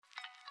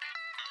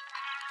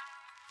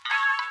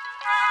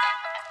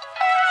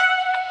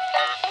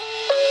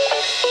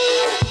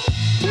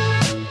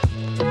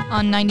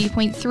on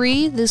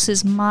 90.3. This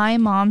is My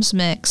Mom's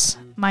Mix.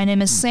 My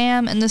name is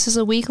Sam, and this is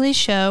a weekly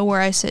show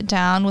where I sit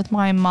down with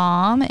my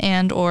mom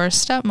and or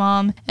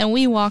stepmom, and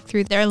we walk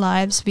through their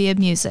lives via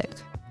music.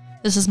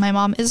 This is my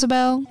mom,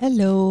 Isabel.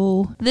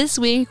 Hello. This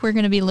week, we're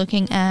going to be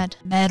looking at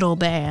metal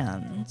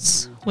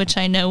bands, which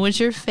I know was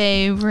your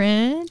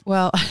favorite.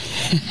 Well,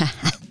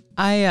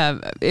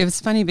 it was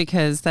funny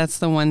because that's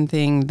the one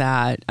thing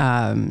that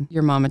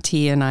your Mama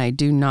T and I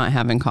do not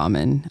have in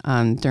common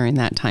during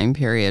that time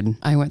period.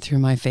 I went through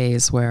my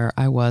phase where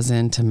I was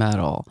into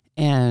metal,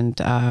 and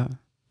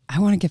I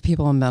want to give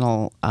people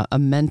a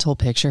mental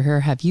picture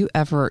here. Have you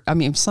ever,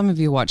 some of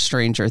you watch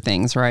Stranger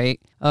Things, right?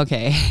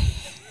 Okay.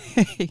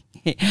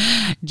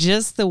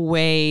 Just the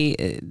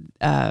way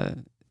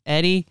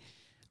Eddie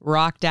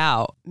rocked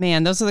out.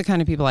 Man, those are the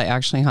kind of people I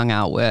actually hung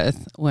out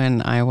with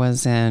when I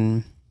was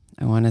in,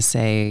 I want to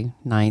say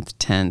 9th,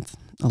 10th,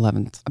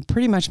 11th,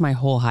 pretty much my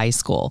whole high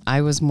school. I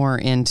was more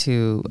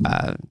into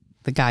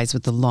the guys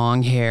with the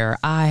long hair.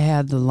 I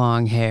had the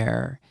long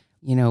hair.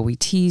 You know, we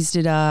teased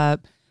it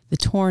up, the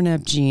torn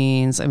up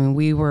jeans. I mean,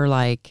 we were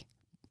like,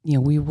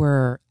 we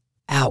were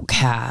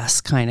outcasts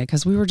kind of,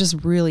 because we were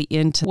just really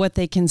into what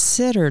they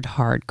considered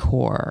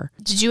hardcore.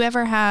 Did you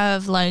ever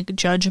have like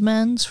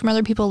judgments from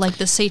other people, like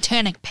the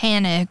Satanic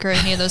Panic or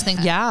any of those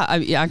things? Yeah,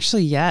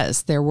 actually,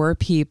 yes. There were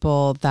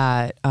people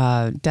that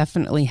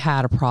definitely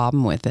had a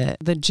problem with it.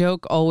 The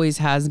joke always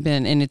has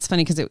been, and it's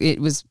funny because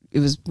it was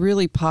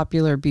really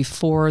popular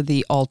before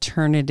the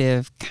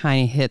alternative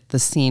kind of hit the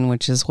scene,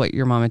 which is what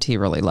your Mama T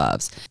really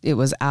loves. It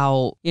was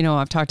out,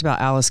 I've talked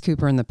about Alice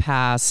Cooper in the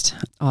past,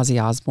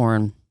 Ozzy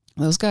Osborn.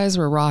 Those guys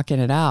were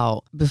rocking it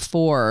out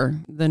before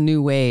the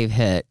new wave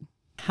hit.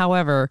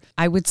 However,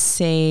 I would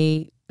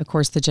say, of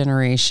course, the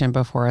generation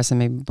before us and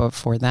maybe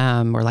before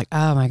them were like,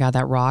 oh my God,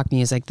 that rock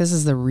music. This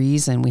is the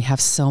reason we have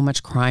so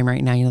much crime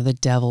right now. The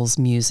devil's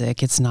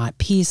music. It's not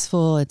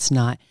peaceful. It's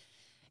not,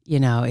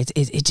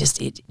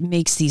 it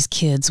makes these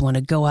kids want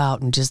to go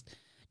out and just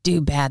do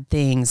bad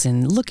things.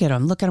 And look at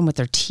them with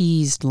their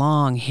teased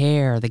long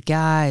hair, the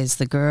guys,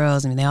 the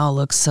girls. They all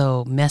look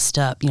so messed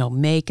up,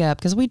 makeup,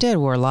 because we did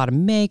wear a lot of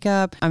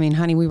makeup.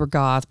 Honey, we were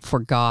goth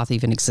before goth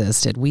even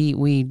existed.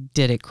 We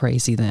did it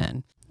crazy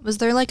then. Was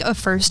there like a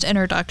first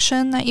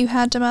introduction that you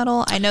had to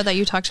metal? I know that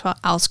you talked about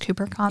Alice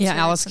Cooper concerts. Yeah,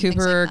 Alice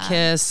Cooper, like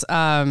Kiss.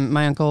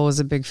 My uncle was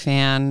a big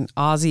fan.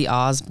 Ozzy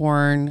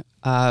Osborn.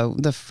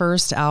 The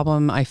first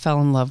album I fell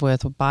in love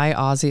with by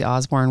Ozzy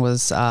Osborn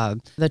was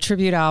the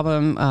tribute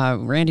album.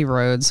 Randy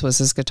Rhoads was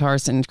his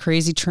guitarist, and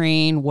Crazy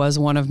Train was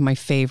one of my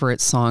favorite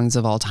songs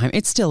of all time.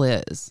 It still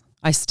is.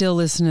 I still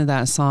listen to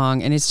that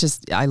song, and it's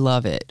just, I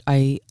love it.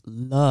 I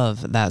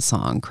love that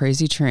song,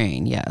 Crazy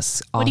Train.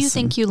 Yes. Awesome. What do you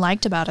think you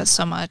liked about it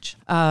so much?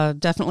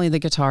 Definitely the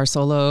guitar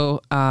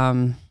solo.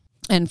 And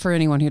for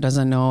anyone who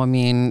doesn't know,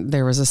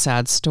 there was a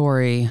sad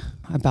story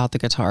about the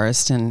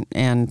guitarist,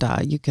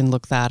 and you can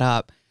look that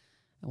up,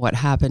 what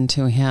happened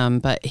to him.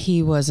 But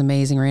he was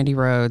amazing, Randy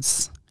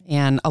Rhoads.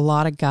 And a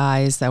lot of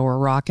guys that were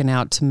rocking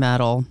out to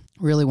metal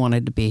really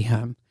wanted to be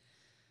him.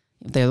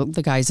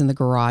 The guys in the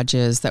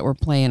garages that were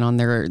playing on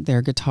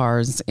their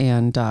guitars,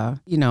 and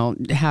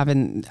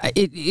having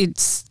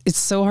it's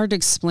so hard to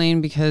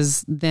explain,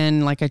 because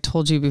then, like I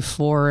told you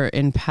before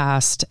in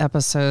past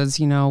episodes,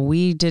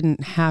 we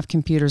didn't have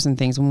computers and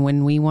things.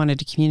 When we wanted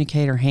to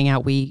communicate or hang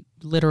out, we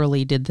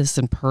literally did this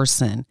in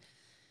person.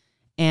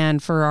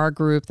 And for our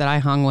group that I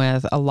hung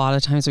with, a lot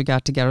of times we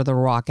got together to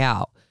rock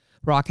out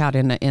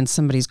in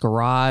somebody's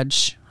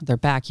garage, their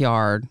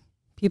backyard.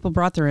 People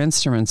brought their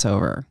instruments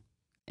over.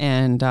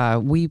 And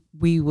we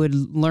would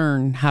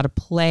learn how to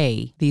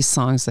play these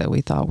songs that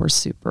we thought were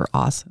super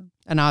awesome.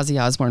 And Ozzy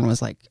Osbourne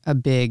was like a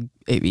big,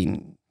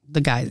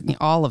 the guys,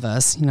 all of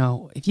us,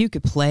 if you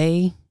could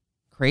play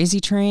Crazy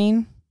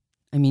Train,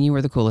 you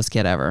were the coolest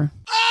kid ever.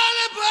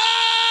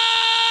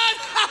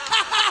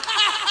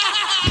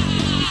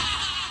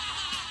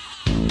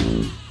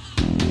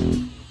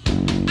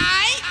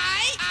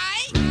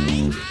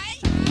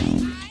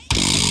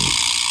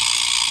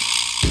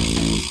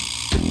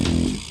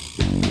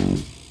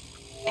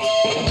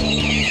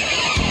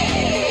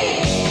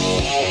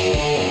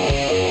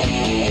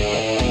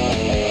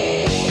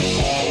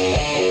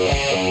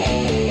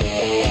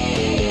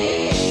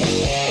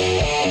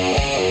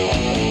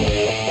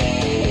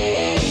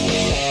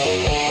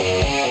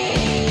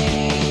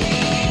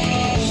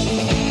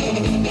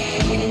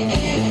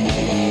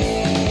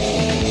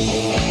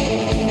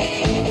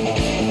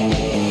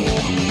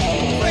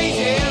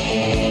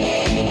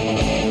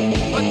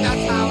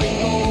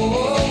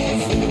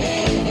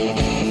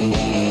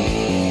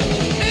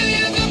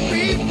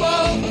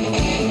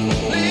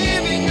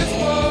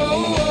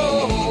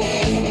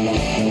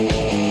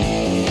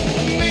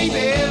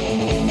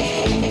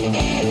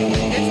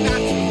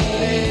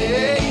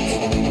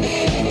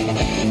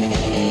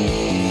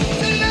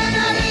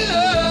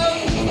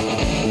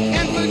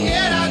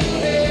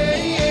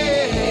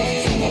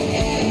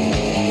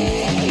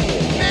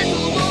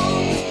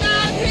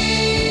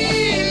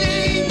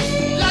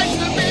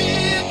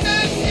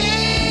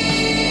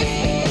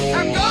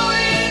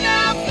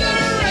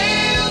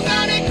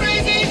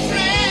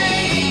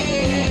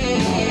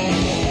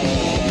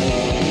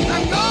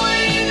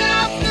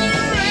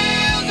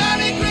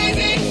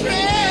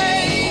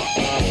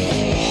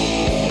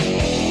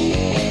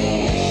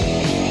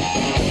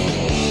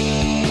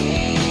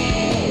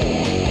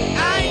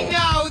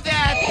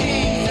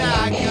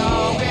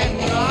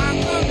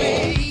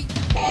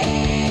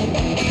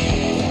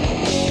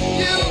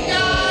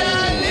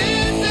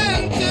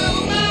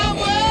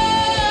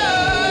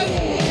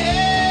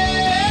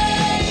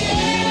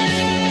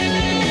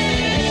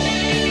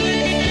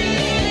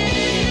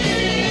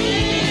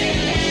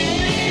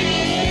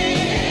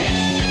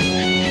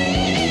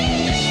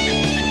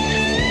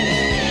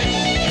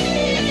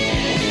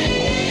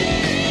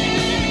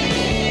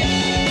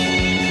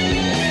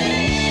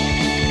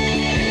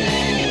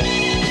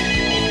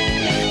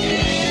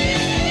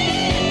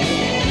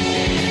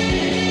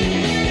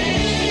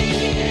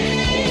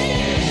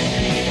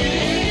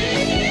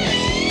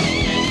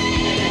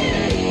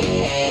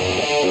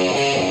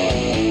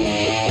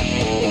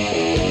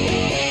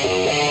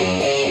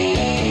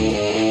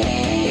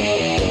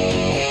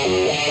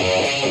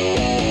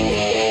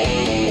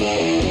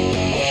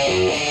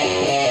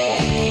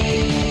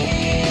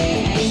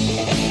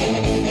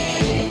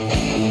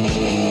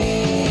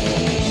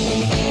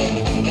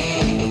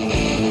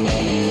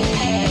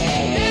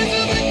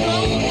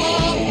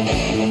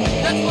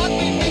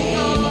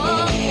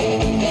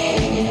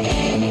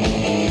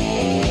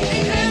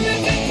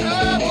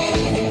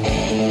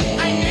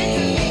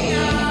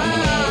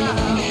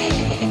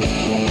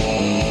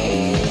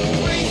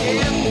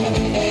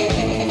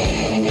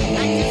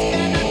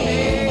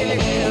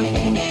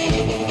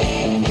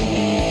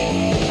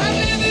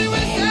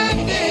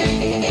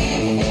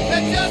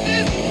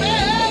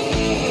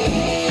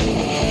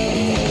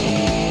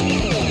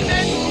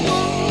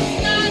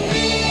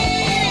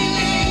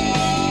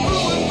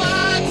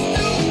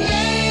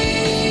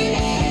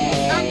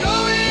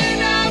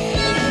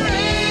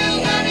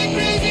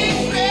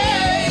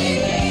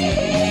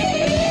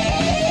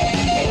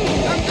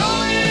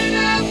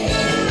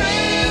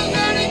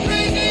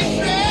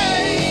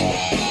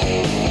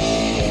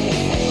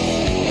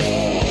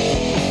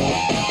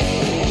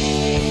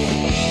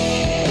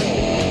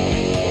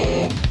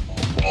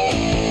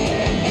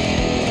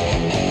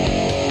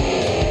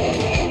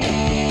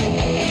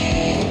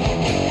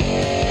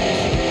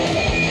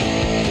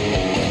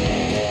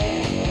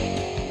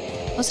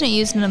 Wasn't it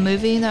used in a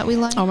movie that we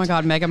liked? Oh my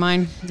God,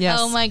 Megamind. Yes.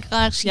 Oh my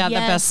gosh. Yeah,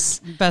 yes.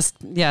 the best.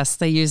 Yes,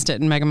 they used it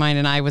in Megamind,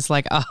 and I was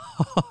like, oh,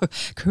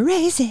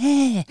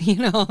 crazy. You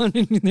know,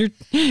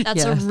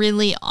 that's a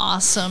really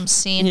awesome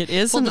scene. It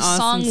is an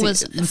awesome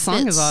scene. The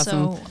song is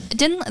awesome. So,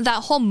 didn't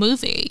that whole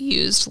movie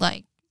used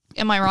like,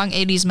 am I wrong,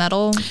 80s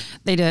metal?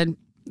 They did.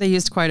 They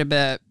used quite a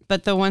bit.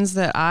 But the ones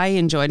that I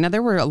enjoyed, now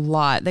there were a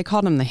lot. They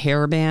called them the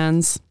hair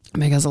bands.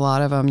 Because a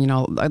lot of them, you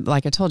know,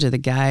 like I told you, the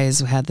guys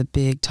who had the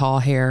big, tall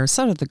hair,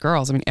 so did the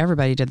girls. I mean,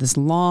 everybody did this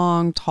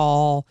long,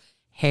 tall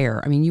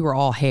hair. I mean, you were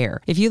all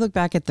hair. If you look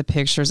back at the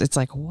pictures, it's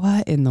like,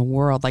 what in the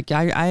world? Like,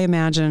 I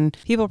imagine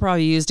people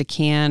probably used a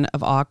can of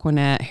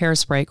Aquanet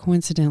hairspray,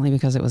 coincidentally,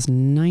 because it was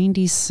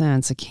 90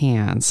 cents a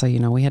can. So, you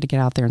know, we had to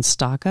get out there and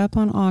stock up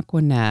on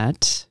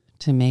Aquanet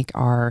to make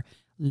our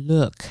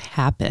look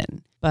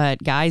happen.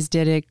 But guys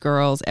did it,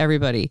 girls,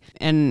 everybody.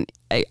 And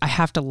I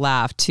have to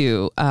laugh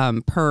too.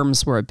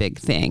 Perms were a big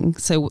thing.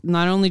 So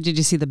not only did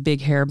you see the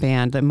big hair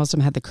band, but most of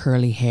them had the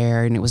curly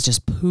hair and it was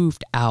just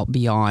poofed out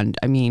beyond.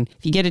 I mean,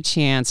 if you get a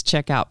chance,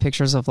 check out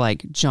pictures of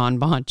like John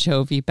Bon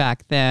Jovi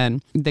back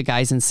then, the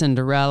guys in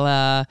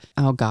Cinderella.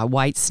 Oh God,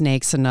 White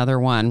Snake's another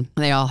one.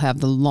 They all have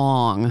the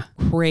long,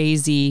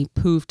 crazy,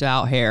 poofed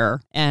out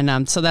hair.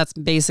 And so that's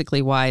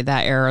basically why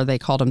that era, they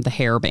called them the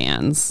hair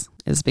bands.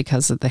 Is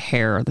because of the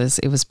hair.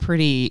 It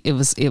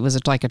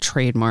was like a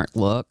trademark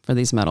look for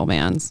these metal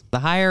bands. The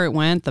higher it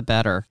went, the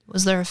better.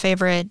 Was there a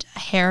favorite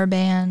hair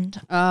band?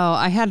 Oh,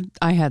 I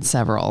had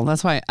several.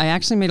 That's why I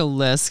actually made a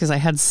list because I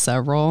had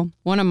several.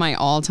 One of my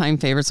all-time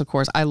favorites, of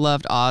course, I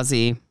loved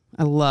Ozzy.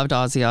 I loved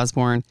Ozzy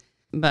Osborn.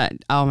 But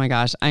oh my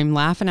gosh, I'm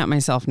laughing at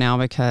myself now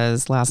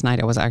because last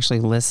night I was actually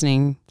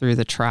listening through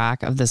the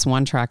track of this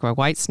one track by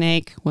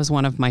Whitesnake, was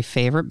one of my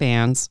favorite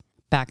bands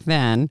back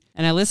then.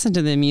 And I listen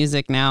to the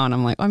music now and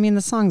I'm like, I mean,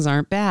 the songs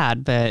aren't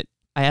bad, but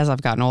as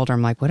I've gotten older,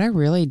 I'm like, would I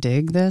really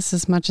dig this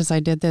as much as I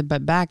did that?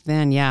 But back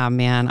then, yeah,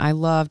 man, I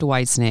loved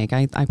Whitesnake.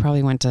 I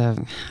probably went to,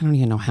 I don't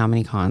even know how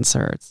many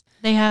concerts.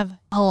 They have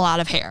a lot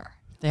of hair.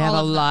 They have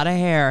a lot of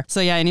hair. So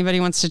yeah, anybody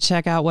wants to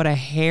check out what a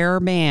hair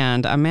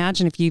band,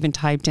 imagine if you even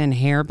typed in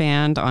hair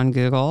band on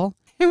Google,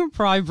 it would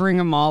probably bring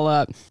them all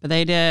up. But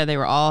they did. They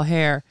were all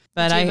hair.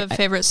 But do you have a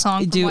favorite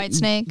song from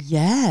Whitesnake?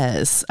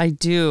 Yes, I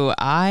do.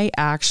 I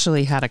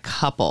actually had a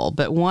couple,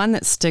 but one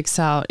that sticks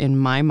out in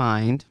my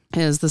mind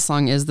is the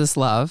song Is This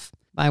Love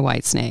by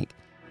Whitesnake.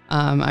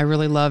 I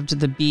really loved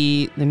the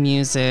beat, the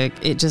music.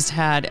 It just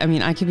had, I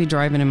mean, I could be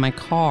driving in my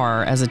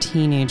car as a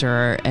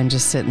teenager and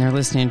just sitting there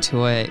listening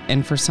to it.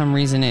 And for some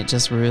reason, it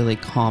just really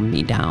calmed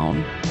me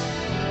down.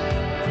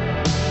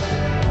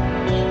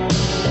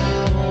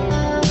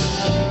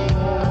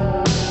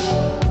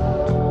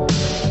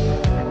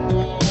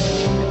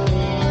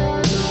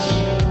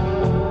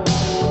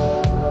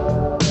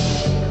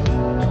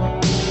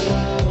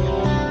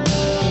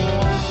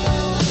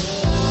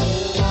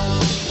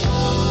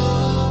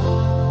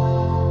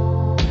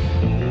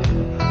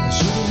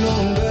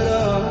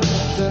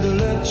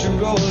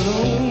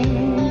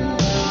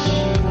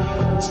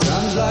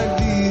 Times like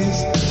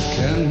these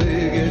can't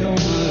make it on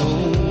my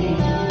own.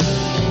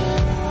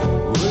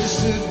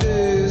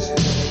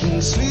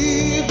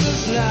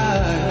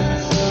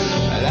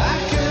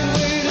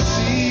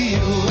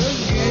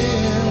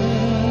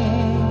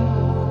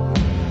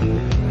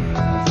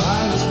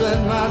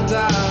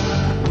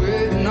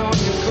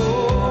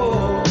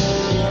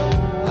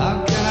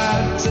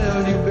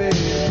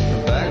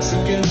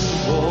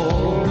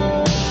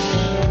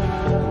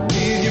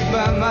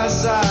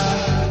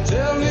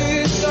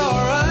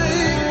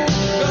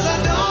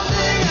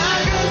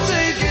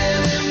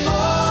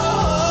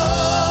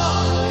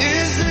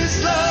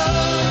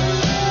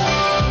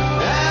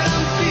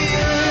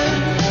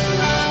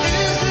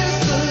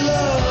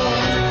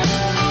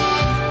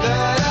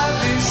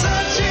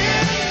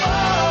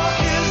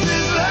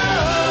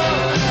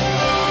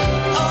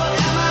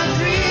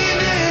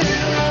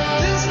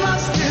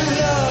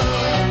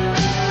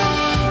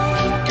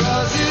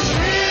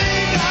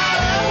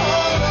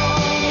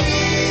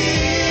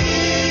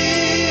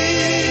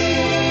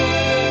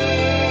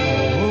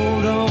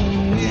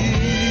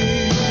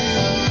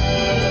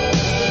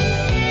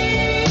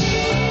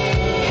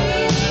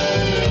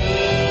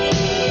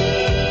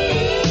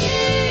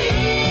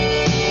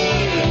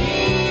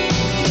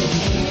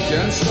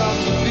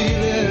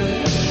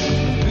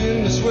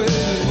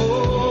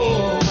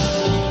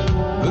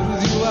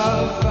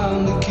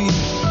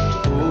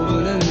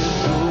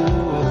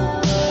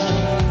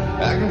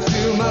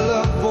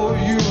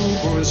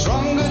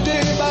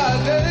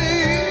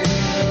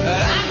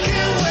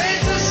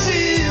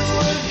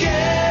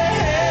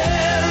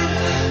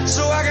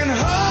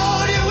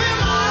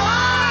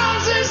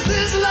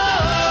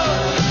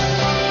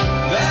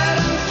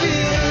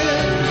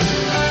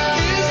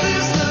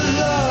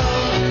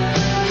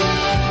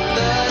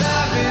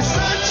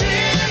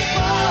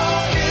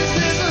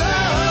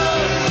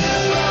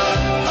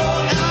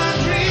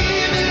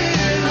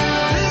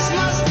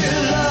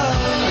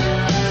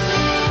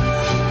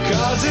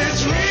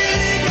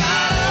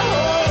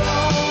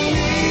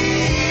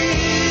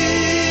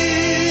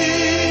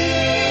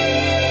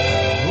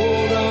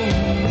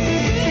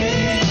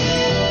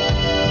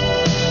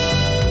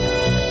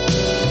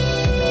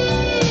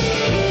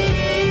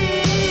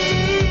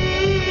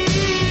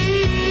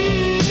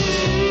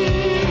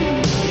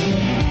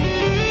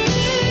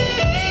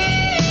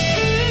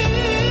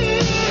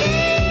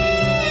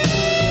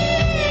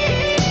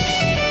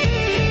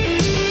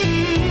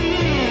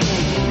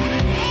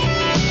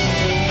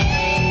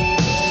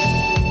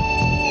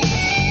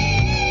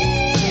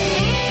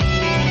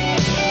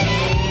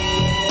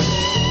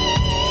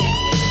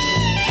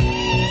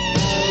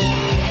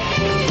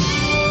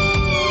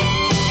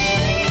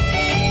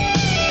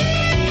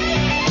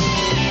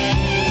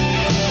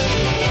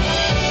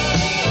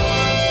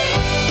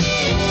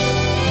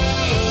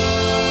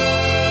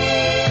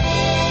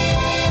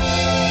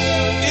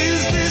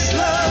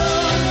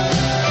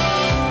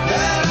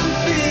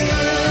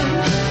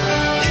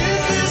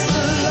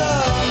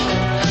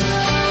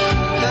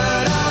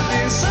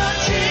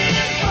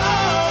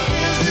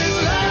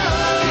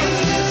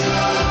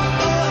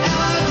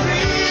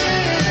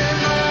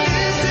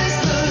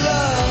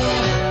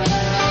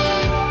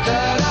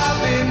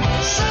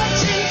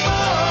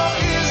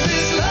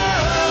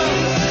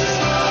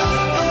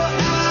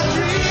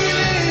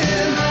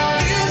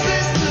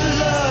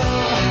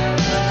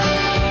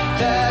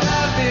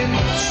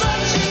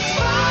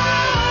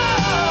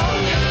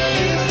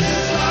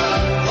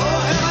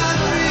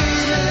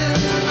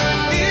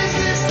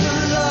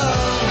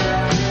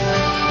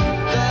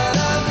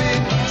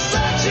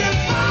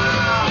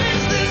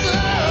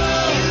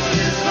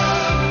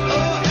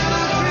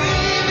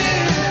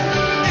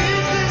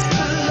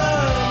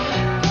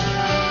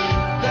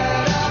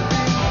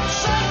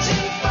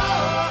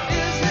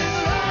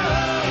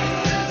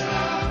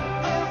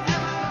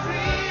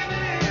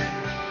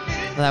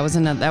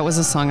 That was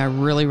a song I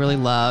really, really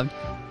loved.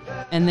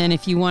 And then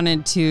if you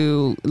wanted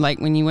to, like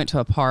when you went to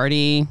a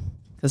party,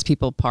 because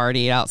people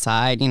partied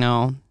outside,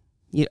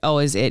 you'd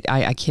always,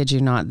 I kid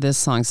you not, this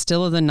song,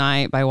 Still of the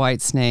Night by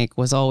Whitesnake,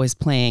 was always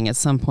playing at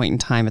some point in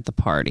time at the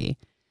party.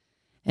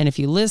 And if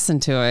you listen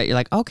to it, you're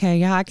like, okay,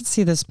 yeah, I could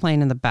see this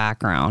playing in the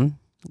background.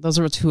 Those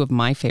are two of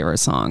my favorite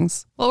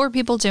songs. What were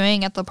people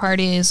doing at the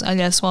parties, I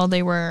guess, while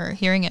they were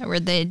hearing it? Were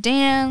they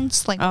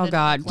dance?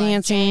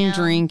 Dancing,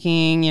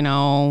 drinking,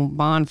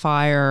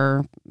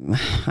 bonfire,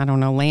 I don't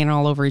know, laying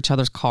all over each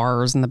other's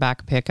cars in the back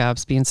of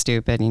pickups, being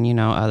stupid and,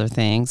 other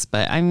things.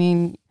 But I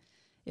mean,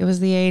 it was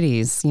the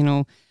 80s,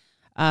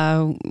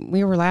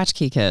 we were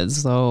latchkey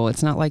kids, so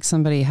it's not like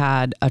somebody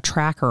had a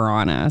tracker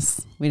on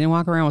us. We didn't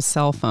walk around with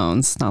cell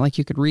phones. It's not like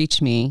you could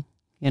reach me,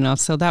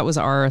 so that was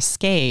our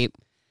escape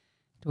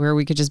to where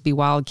we could just be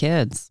wild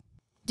kids.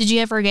 Did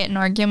you ever get in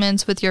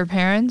arguments with your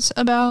parents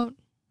about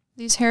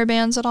these hair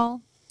bands at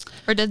all?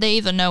 Or did they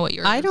even know what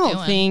you were doing? I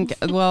don't think,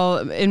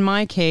 well, in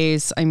my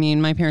case, I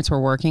mean, my parents were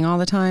working all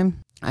the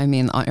time. I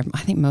mean, I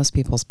think most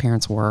people's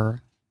parents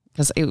were,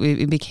 because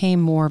it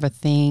became more of a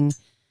thing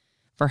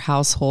for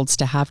households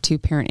to have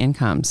two-parent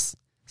incomes.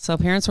 So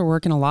parents were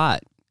working a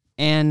lot,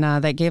 and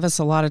that gave us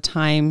a lot of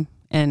time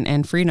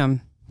and freedom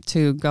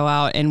to go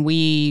out. And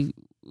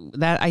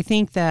I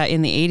think that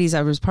in the 80s,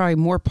 I was probably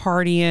more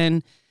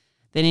partying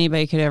than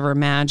anybody could ever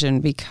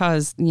imagine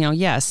because,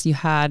 yes, you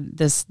had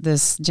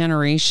this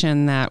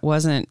generation that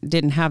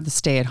didn't have the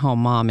stay-at-home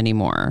mom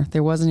anymore.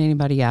 There wasn't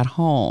anybody at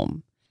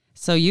home.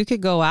 So you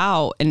could go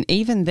out, and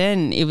even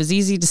then, it was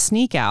easy to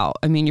sneak out.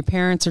 I mean, your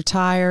parents are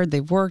tired.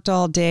 They've worked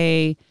all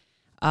day.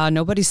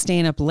 Nobody's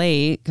staying up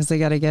late because they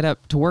got to get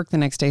up to work the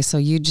next day. So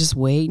you just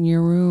wait in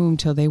your room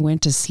till they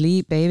went to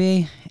sleep,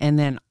 baby. And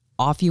then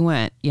off you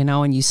went,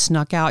 and you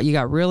snuck out. You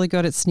got really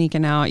good at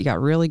sneaking out. You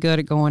got really good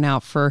at going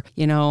out for,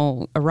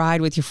 a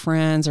ride with your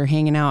friends or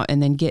hanging out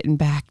and then getting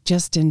back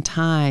just in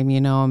time,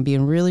 and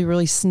being really,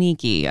 really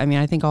sneaky. I mean,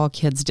 I think all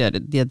kids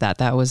did that.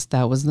 That was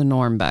the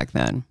norm back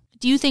then.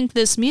 Do you think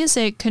this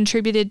music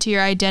contributed to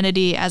your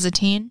identity as a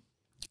teen?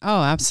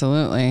 Oh,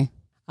 absolutely.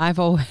 I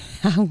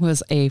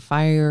was a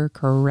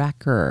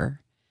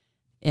firecracker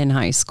in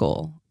high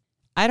school.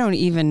 I don't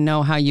even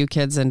know how you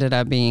kids ended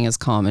up being as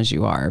calm as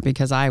you are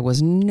because I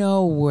was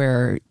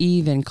nowhere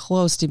even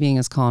close to being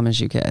as calm as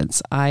you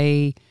kids.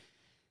 I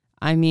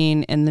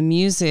mean, and the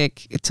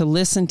music, to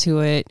listen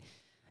to it,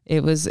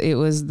 it was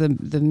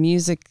the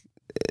music,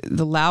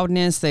 the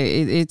loudness,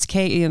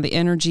 the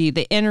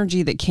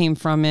energy that came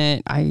from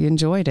it. I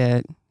enjoyed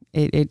it.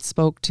 It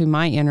spoke to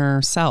my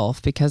inner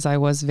self because I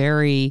was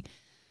very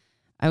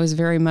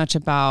much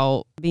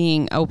about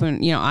being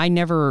open. I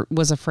never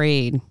was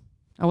afraid.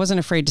 I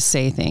wasn't afraid to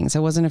say things. I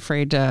wasn't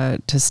afraid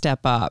to step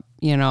up,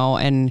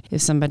 and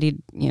if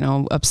somebody,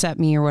 upset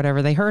me or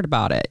whatever, they heard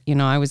about it.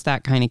 I was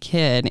that kind of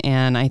kid.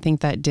 And I think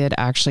that did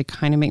actually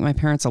kind of make my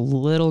parents a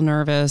little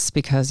nervous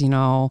because,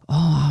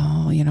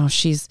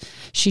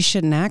 she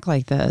shouldn't act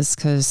like this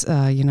because,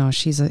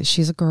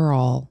 she's a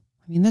girl.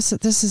 I mean, this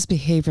is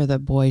behavior that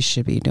boys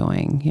should be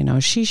doing.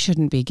 She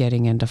shouldn't be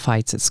getting into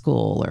fights at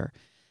school or,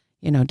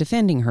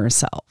 defending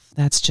herself.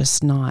 That's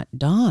just not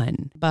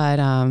done.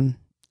 But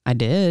I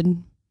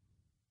did.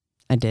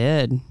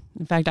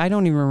 In fact, I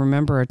don't even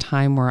remember a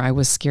time where I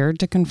was scared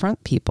to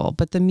confront people.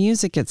 But the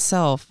music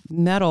itself,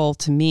 metal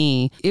to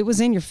me, it was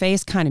in your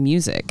face kind of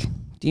music.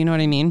 Do you know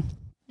what I mean?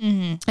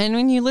 Mm-hmm. And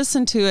when you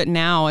listen to it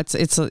now,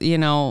 it's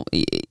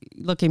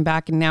looking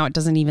back and now it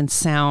doesn't even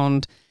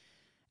sound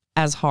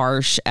as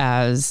harsh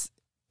as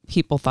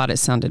people thought it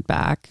sounded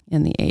back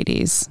in the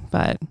 80s.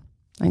 But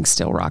I can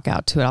still rock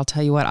out to it. I'll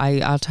tell you what,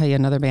 I'll tell you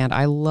another band.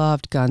 I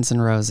loved Guns N'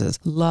 Roses.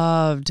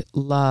 Loved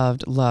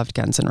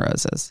Guns N'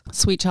 Roses.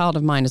 Sweet Child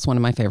of Mine is one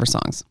of my favorite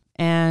songs.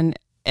 And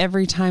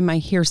every time I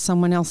hear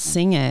someone else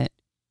sing it,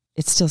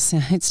 it's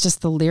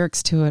just the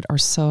lyrics to it are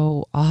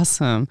so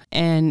awesome.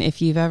 And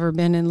if you've ever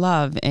been in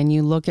love and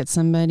you look at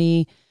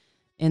somebody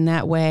in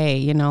that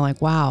way,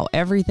 like, wow,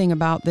 everything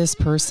about this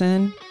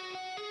person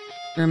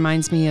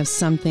reminds me of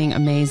something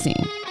amazing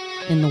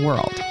in the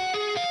world.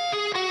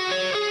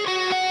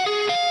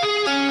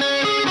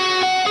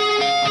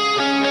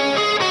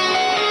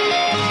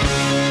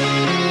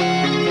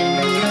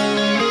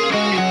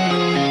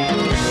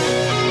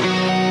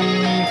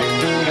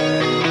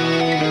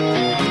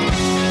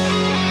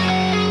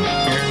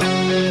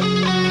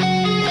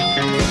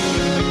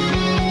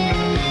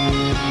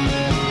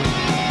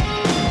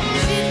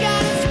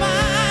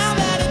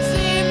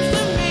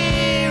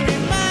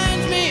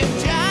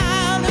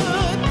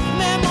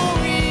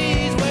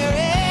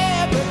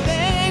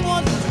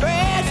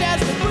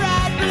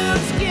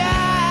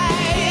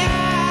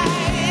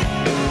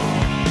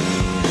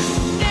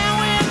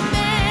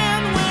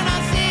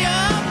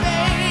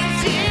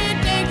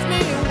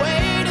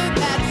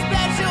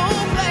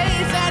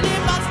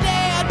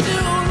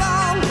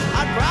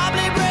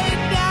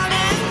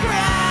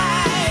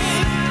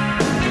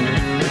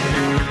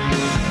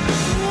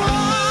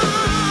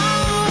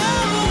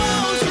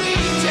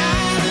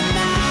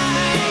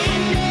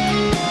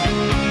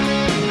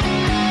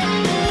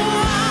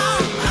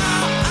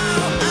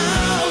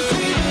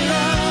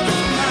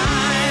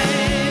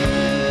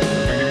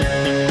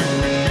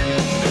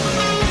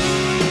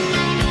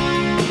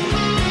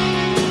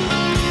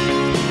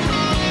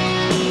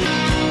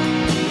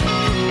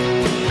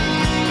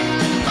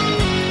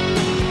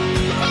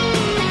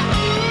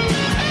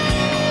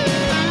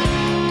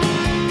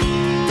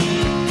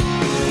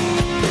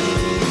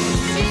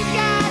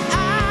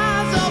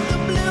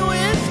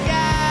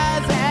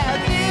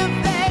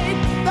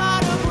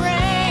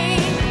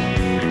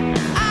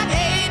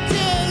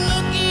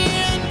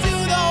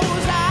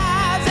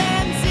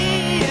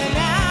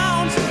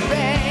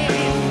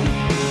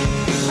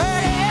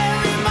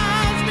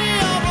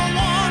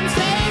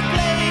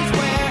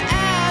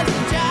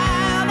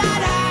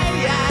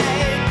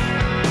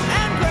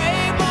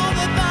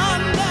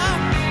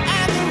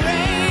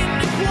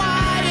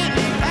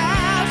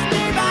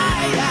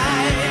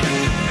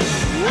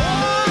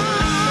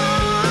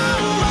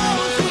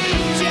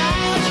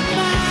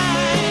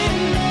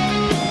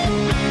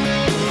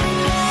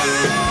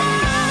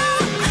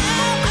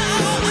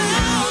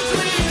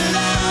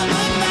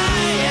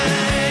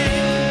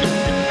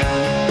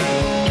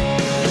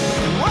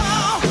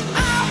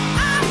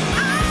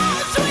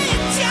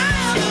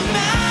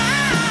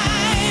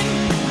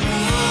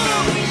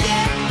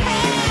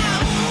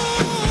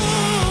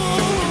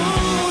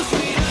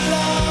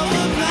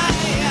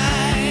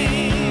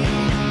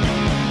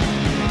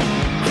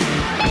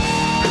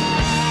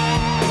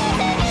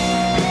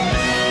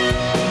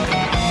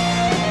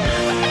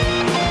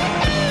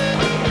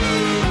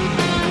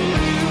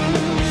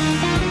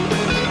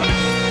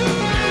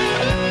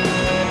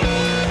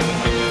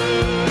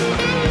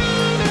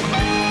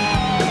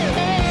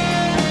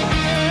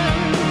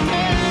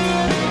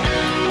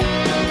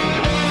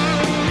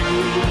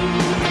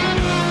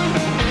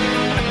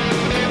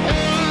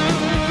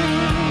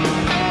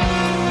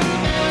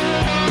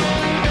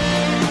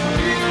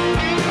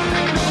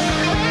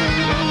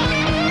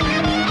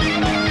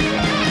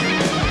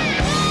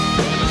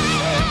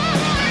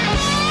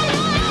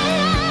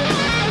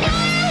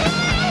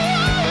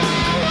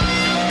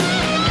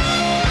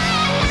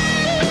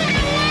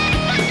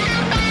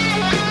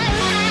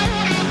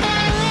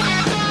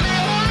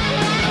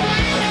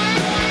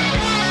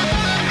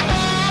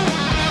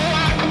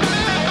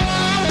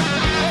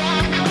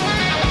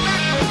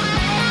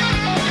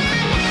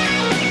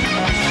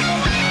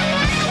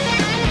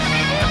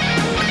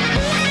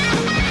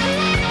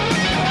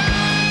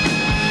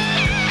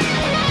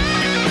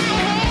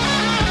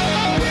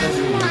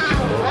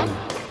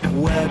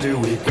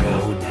 we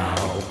go now?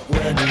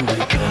 Where do we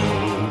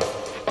go?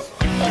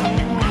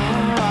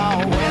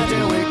 Oh, where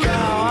do we go?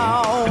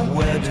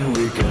 Where do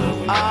we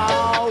go?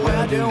 Oh,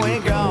 where do we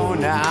go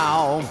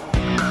now?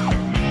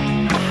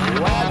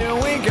 Where do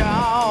we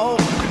go?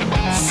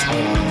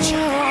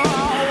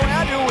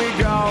 Where do we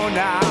go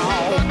now?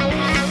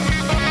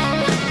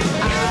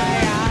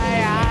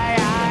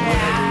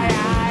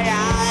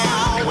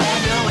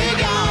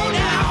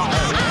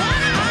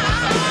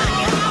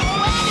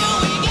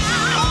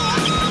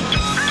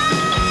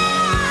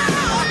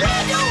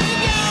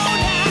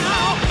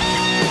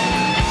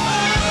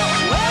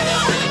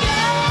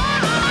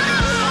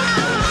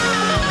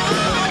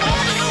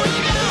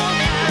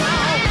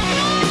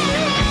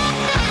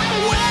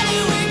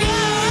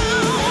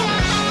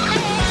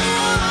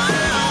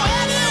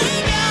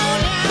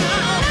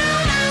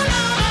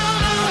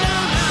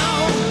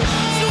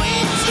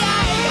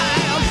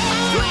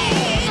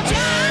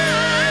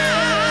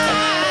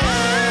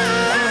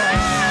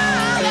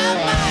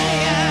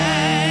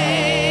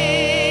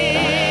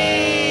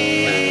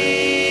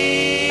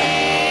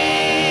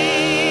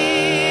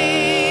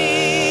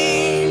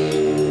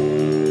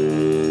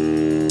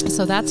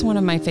 So that's one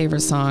of my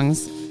favorite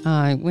songs.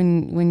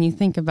 When you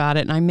think about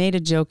it, and I made a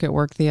joke at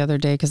work the other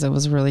day because it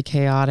was really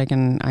chaotic,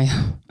 and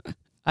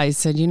I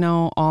said,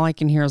 all I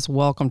can hear is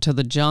 "Welcome to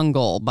the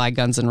Jungle" by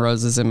Guns N'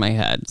 Roses in my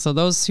head. So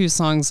those two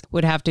songs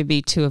would have to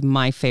be two of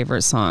my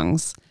favorite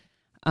songs.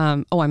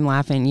 I'm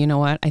laughing. You know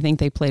what? I think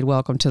they played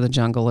 "Welcome to the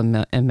Jungle" in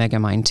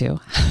Megamind too.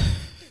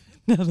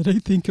 Now that I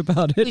think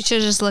about it. You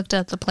should have just looked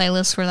up the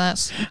playlist for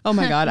that. Oh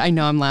my God. I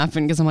know I'm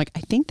laughing because I'm like, I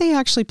think they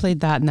actually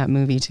played that in that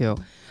movie too.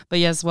 But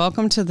yes,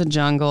 "Welcome to the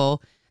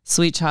Jungle,"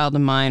 "Sweet Child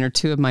of Mine" are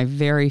two of my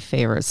very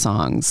favorite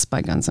songs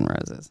by Guns N'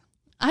 Roses.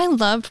 I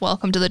loved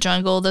 "Welcome to the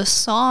Jungle." The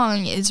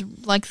song is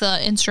like the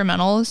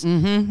instrumentals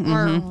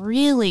are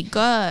really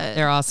good.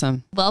 They're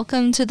awesome.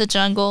 "Welcome to the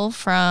Jungle"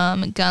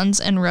 from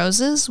Guns N'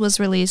 Roses was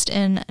released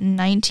in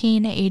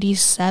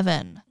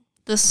 1987.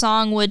 The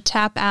song would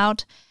tap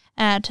out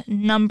at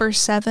number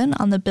 7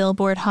 on the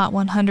Billboard Hot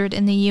 100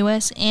 in the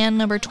US and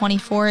number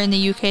 24 in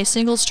the UK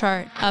singles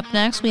chart. Up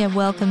next, we have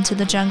 "Welcome to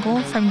the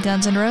Jungle" from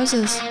Guns N'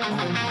 Roses.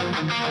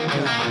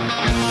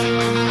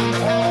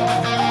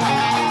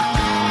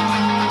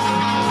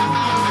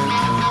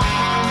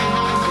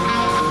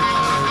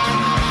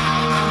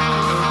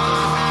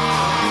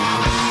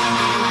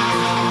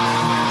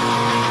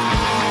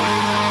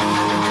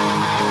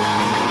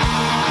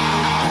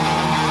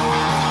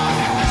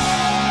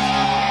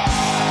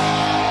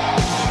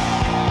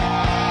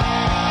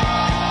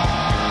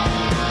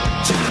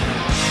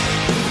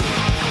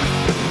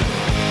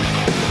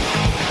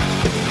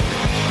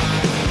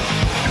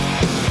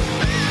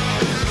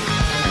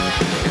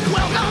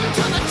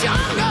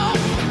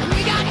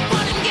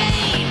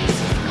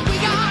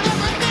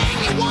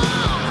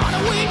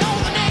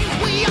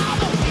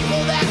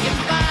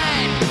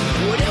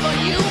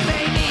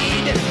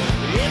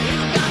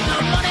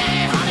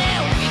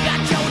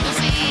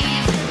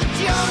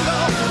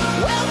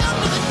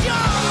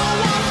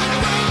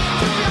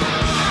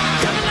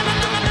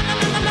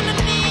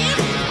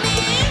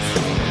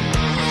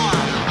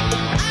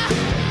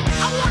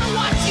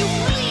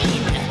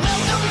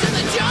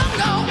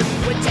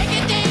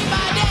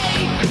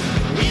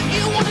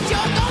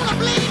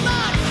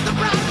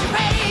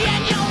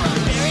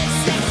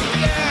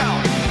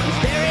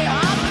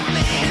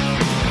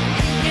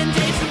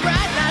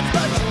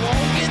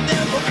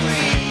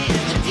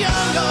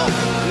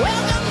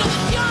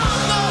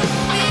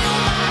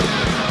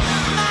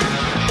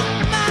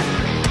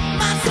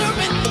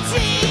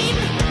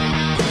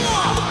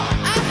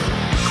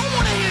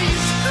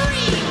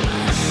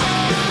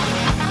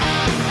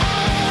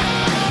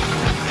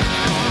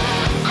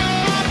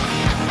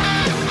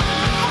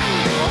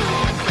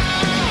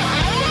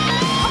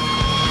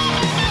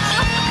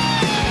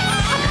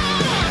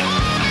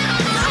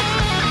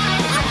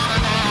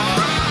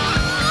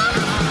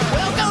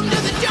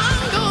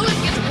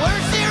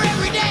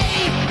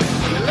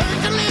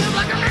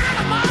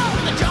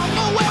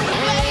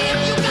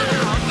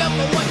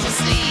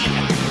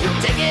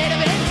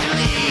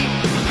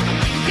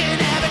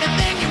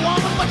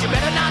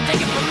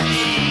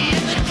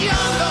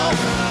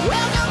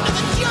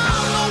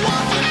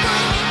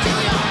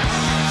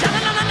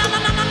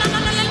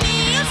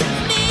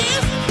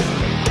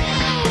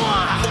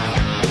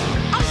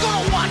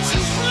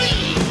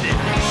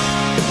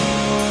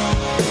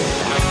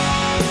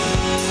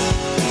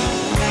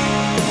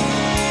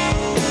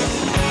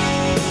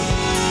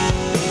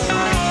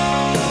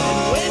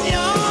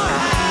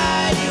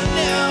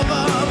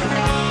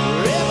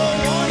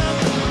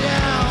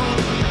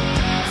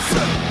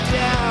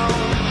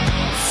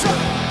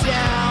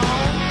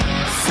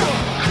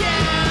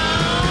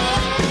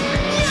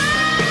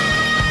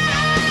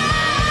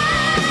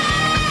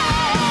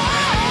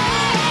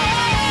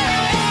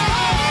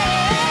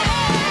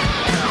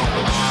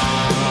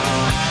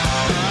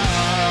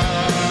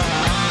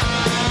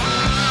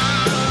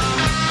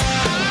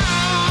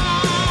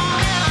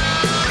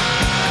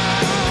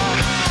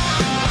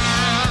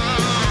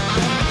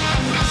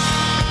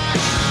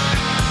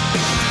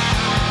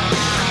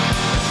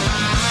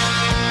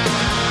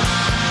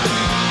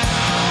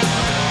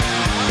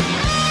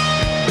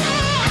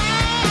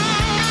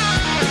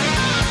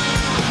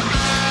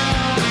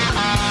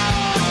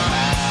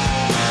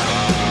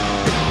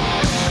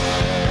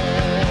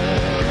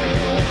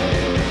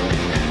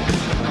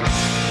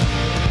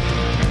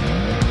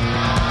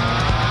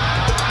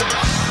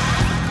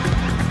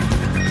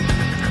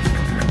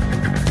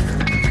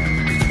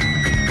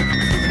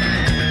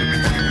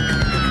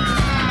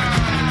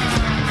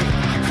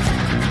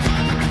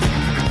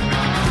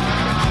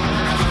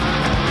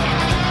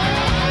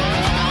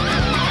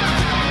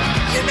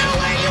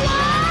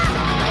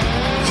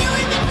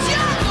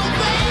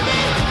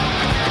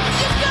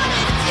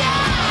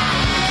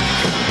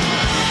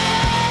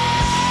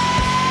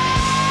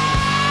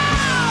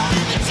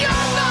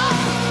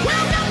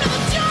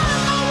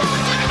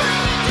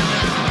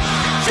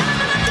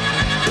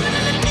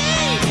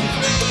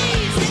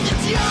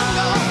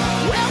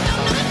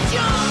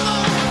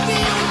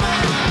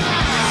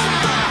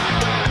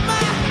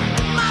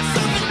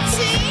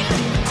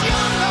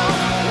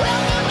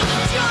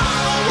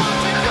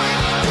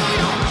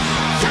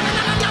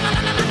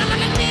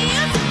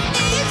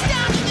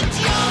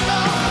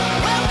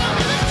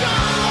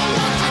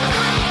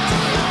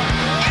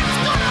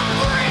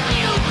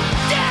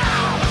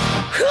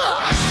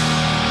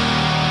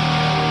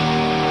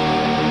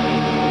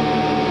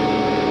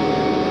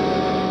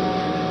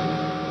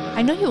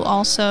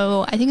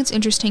 also, I think it's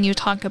interesting you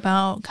talk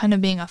about kind of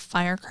being a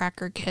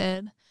firecracker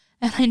kid.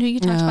 And I know you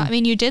talked about, I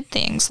mean, you did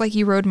things like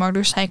you rode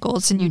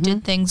motorcycles and you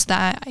did things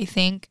that I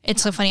think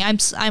it's so funny.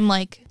 I'm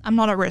like, I'm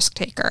not a risk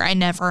taker. I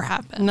never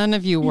have been. None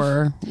of you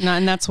were.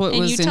 And that's what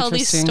was interesting. And you tell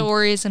these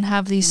stories and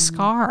have these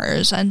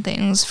scars and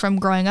things from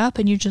growing up.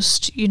 And you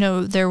just, you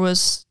know, there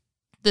was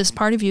this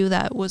part of you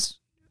that was,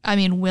 I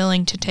mean,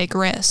 willing to take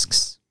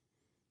risks.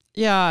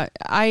 Yeah.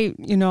 I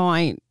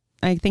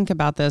think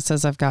about this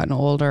as I've gotten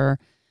older.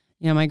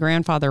 You know, my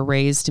grandfather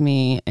raised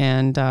me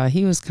and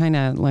he was kind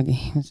of like,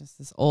 he was just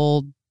this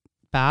old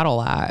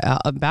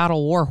a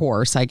battle war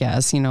horse, I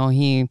guess, you know,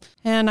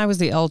 and I was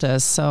the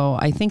eldest. So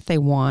I think they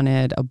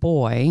wanted a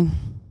boy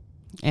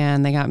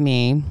and they got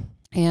me.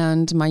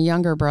 And my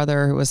younger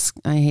brother, who was,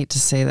 I hate to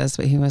say this,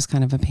 but he was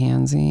kind of a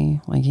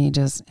pansy. Like he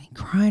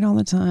cried all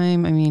the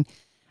time. I mean,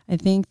 I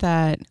think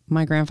that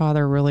my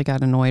grandfather really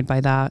got annoyed by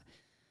that,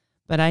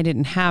 but I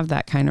didn't have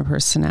that kind of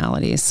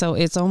personality. So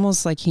it's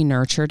almost like he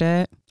nurtured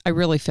it. I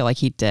really feel like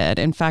he did.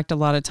 In fact, a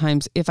lot of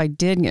times, if I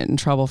did get in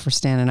trouble for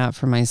standing up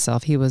for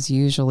myself, he was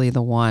usually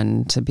the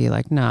one to be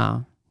like,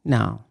 no,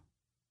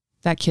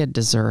 that kid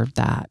deserved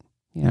that.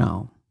 You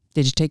know,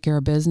 did you take care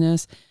of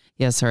business?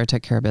 Yes, sir, I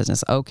took care of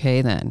business.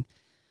 Okay, then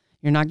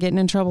you're not getting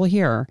in trouble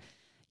here.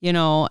 You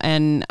know,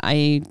 and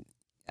I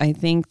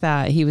think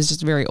that he was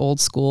just very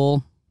old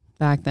school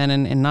back then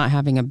and not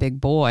having a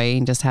big boy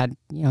and just had,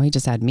 you know, he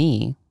just had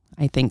me.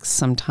 I think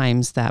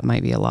sometimes that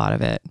might be a lot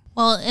of it.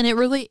 Well, and it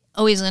really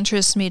always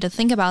interests me to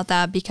think about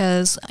that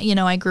because, you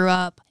know, I grew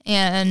up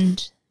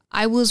and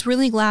I was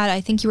really glad. I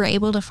think you were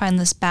able to find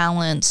this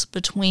balance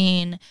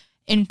between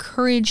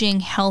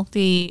encouraging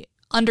healthy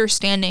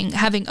understanding,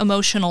 having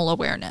emotional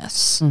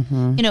awareness.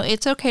 Mm-hmm. You know,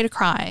 it's okay to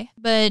cry,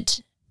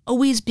 but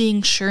always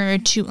being sure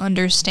to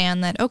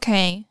understand that,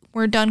 okay,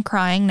 we're done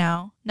crying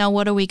now. Now,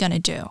 what are we going to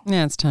do?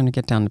 Yeah, it's time to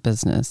get down to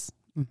business.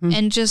 Mm-hmm.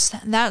 And just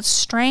that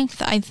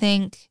strength, I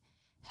think,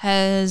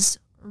 has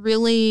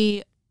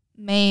really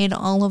made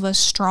all of us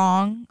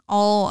strong,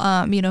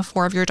 all, you know,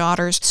 4 of your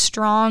daughters,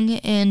 strong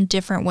in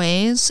different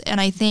ways. And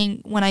I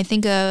think when I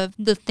think of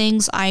the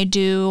things I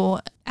do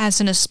as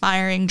an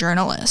aspiring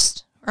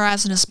journalist or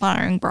as an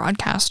aspiring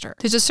broadcaster,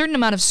 there's a certain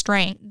amount of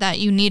strength that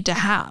you need to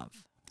have.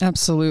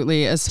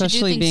 Absolutely,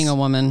 especially being a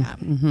woman. Yeah.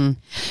 Mm-hmm.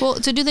 Well,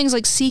 to do things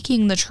like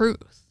seeking the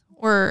truth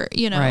or,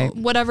 you know,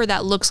 whatever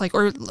that looks like,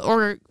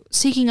 or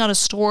seeking out a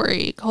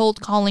story, cold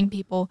calling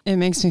people. It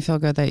makes me feel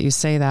good that you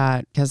say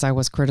that because I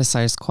was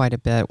criticized quite a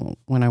bit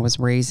when I was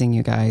raising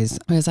you guys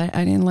because I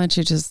didn't let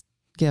you just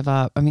give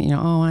up. I mean, you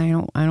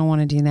know, I don't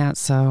want to do that.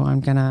 So I'm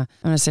gonna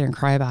sit here and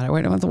cry about it.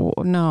 Wait,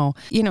 no,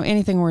 you know,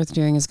 anything worth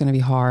doing is going to be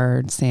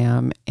hard,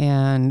 Sam.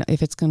 And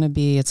if it's going to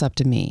be, it's up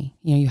to me.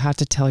 You know, you have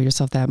to tell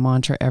yourself that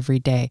mantra every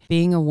day.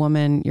 Being a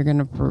woman, you're going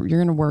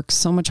to work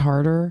so much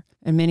harder.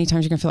 And many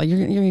times you're going to feel like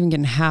you're even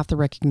getting half the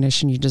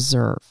recognition you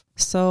deserve.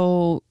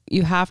 So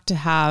you have to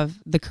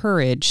have the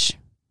courage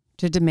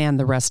to demand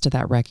the rest of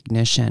that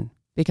recognition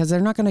because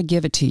they're not going to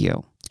give it to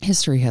you.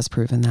 History has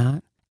proven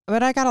that.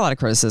 But I got a lot of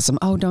criticism.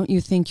 Oh, don't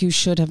you think you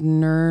should have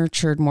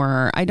nurtured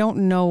more? I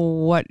don't know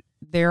what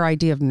their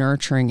idea of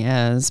nurturing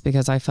is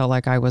because I felt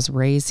like I was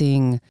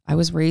raising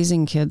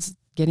kids,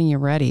 getting you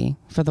ready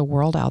for the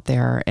world out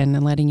there and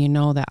then letting you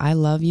know that I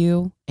love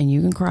you and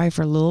you can cry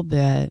for a little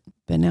bit,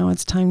 but now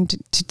it's time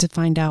to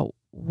find out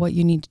what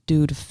you need to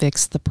do to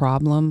fix the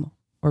problem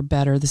or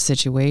better the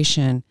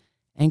situation.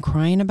 And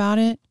crying about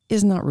it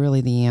is not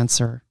really the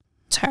answer.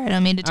 Sorry, I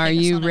don't mean to take Are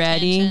you us on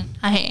ready? A tangent.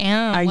 I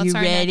am. Are What's you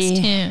our ready?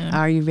 Next tune?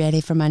 Are you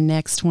ready for my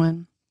next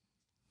one?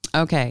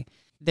 Okay.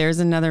 There's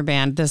another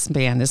band. This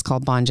band is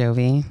called Bon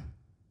Jovi.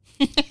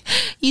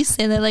 You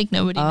say that like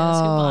nobody knows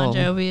who Bon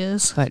Jovi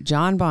is. But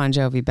John Bon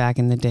Jovi back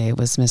in the day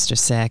was Mr.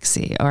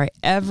 Sexy. All right.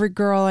 Every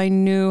girl I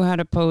knew had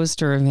a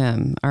poster of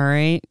him. All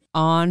right.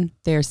 On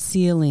their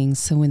ceilings.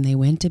 So when they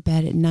went to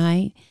bed at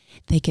night,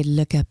 they could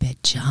look up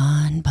at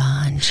John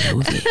Bon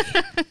Jovi.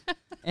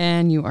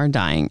 And you are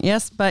dying.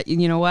 Yes, but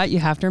you know what? You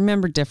have to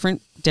remember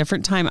different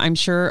time. I'm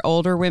sure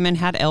older women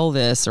had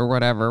Elvis or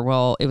whatever.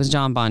 Well, it was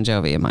John Bon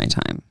Jovi in my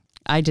time.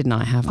 I did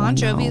not have Bon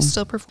Jovi no. is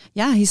still performing.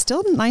 Yeah, he's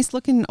still a nice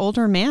looking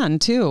older man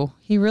too.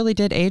 He really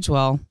did age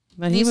well.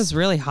 But he was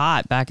really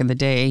hot back in the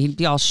day. He'd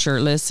be all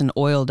shirtless and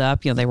oiled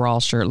up. You know, they were all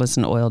shirtless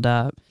and oiled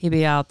up. He'd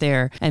be out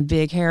there and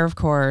big hair, of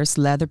course,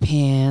 leather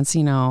pants,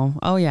 you know.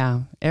 Oh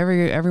yeah.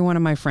 Every one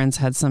of my friends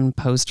had some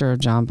poster of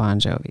John Bon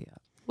Jovi.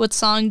 What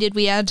song did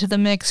we add to the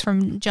mix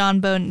from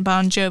John Bon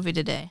Jovi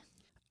today?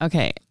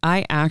 Okay,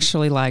 I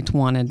actually liked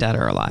Wanted Dead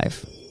or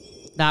Alive.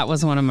 That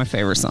was one of my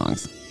favorite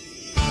songs.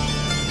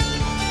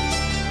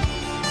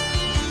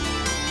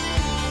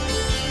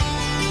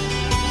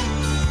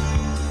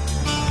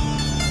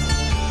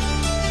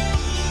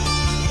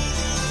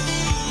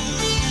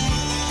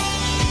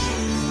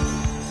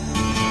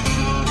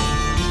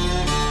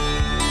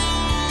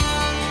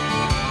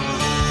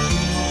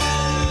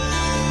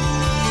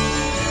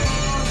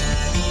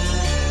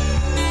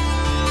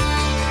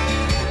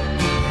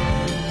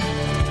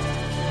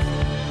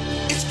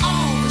 It's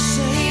all the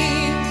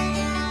same.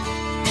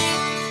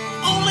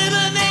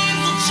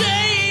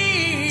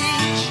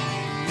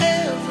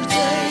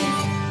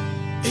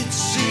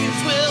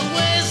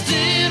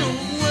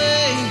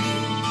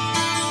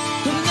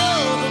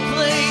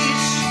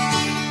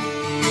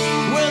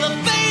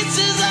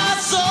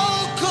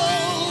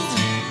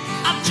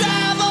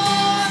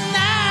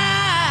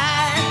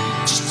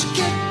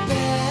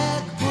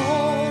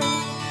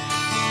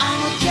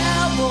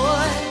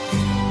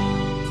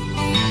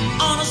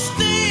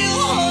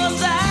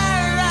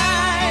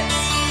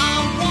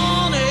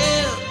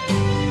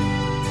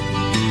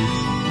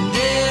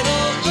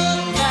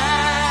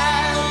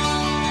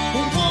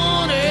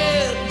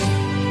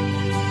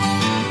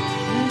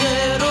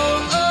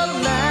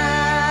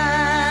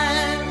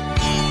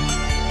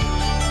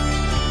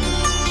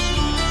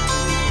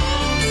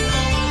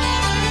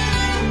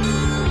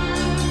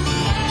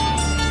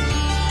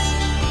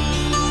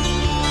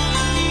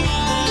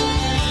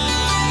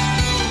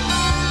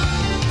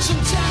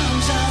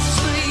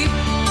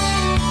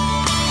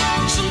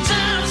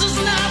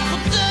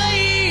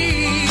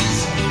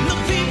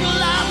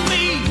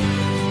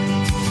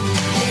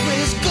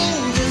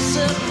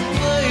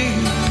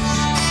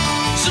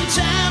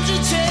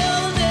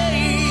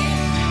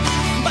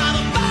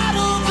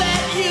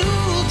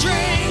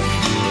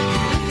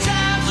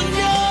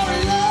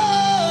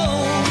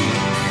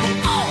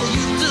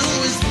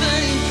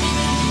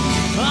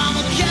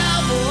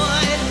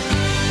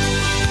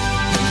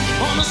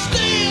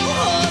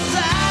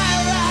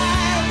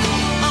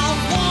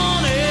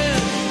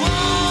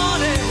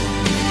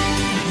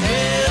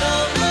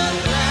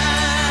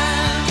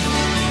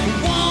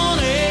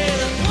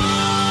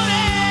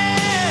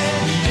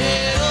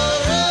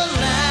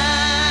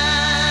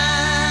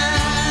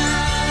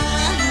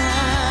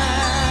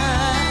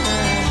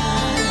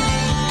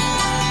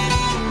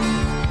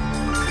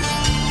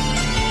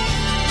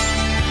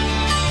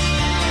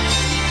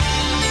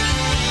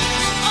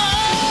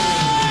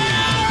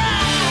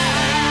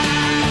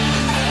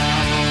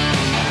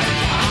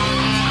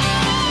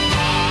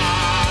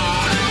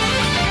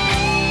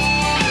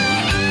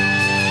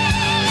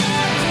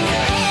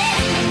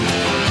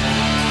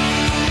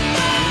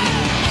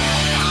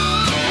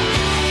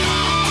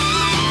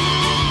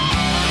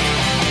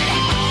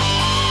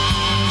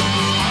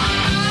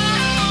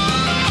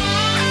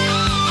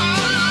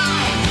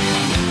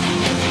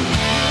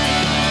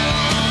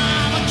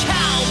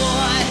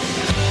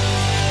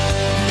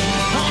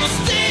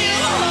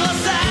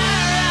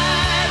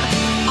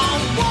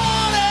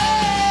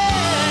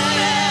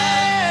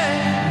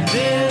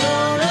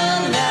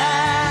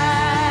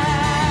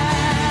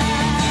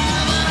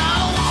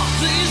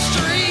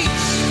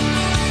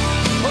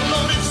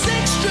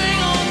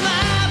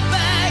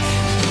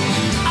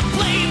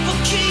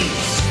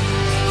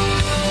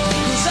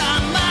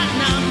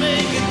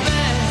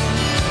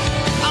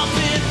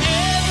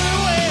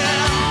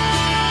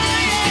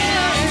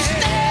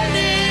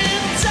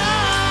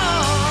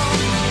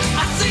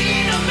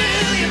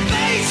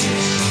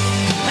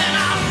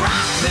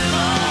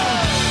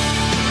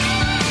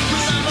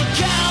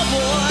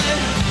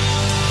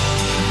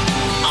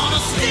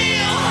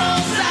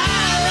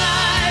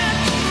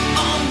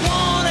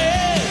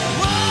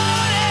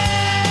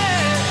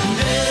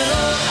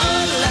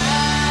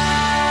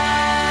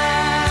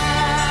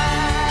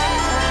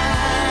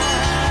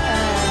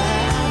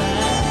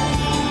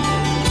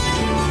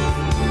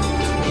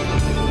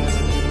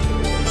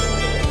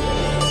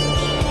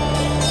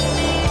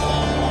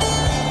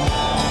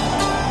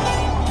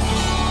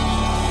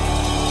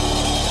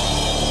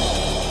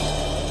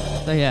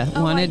 So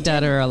yeah, Wanted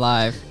Dead or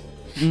Alive.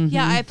 Mm-hmm.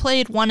 Yeah, I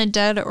played Wanted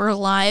Dead or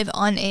Alive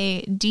on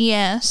a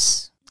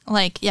DS,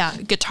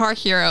 Guitar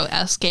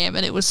Hero-esque game,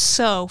 and it was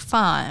so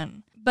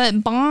fun.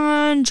 But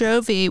Bon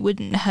Jovi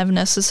wouldn't have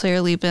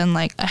necessarily been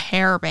like a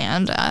hair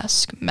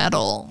band-esque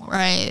metal,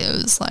 right? It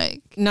was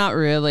like... Not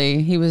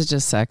really. He was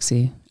just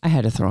sexy. I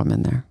had to throw him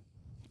in there.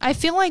 I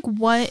feel like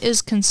what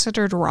is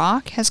considered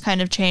rock has kind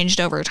of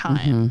changed over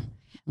time.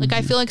 Mm-hmm.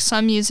 I feel like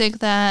some music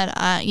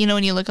that,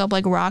 when you look up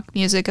like rock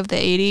music of the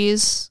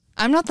 80s,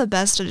 I'm not the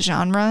best at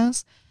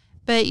genres,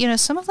 but,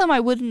 some of them I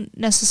wouldn't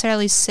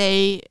necessarily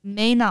say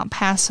may not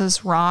pass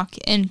as rock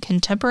in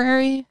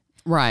contemporary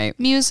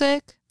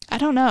music. I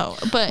don't know.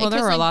 But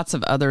there were lots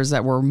of others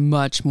that were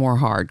much more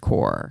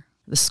hardcore.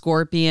 The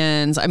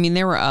Scorpions. I mean,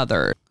 there were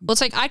others. Well,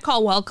 it's like I'd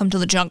call Welcome to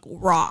the Jungle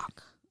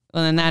rock.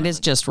 Well, and that is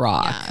just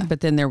rock. Yeah.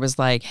 But then there was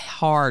like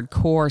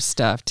hardcore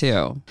stuff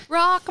too.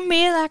 Rock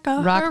me like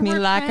a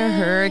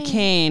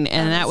hurricane.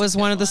 And that was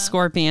one of the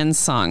Scorpions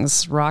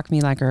songs. Rock Me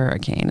Like a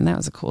Hurricane. And that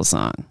was a cool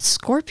song.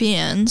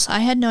 Scorpions? I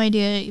had no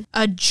idea.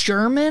 A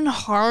German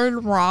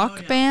hard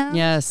rock band?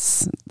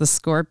 Yes, the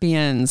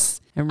Scorpions.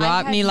 And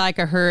Rock Me Like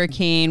a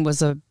Hurricane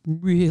was a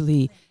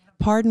really,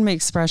 pardon my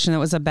expression, that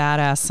was a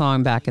badass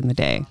song back in the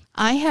day.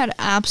 I had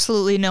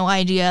absolutely no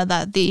idea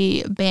that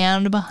the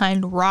band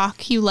behind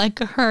Rock You Like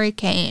a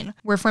Hurricane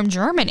were from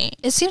Germany.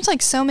 It seems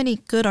like so many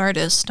good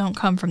artists don't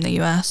come from the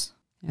U.S.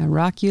 Yeah,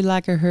 Rock You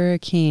Like a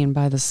Hurricane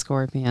by the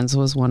Scorpions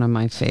was one of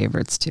my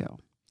favorites too.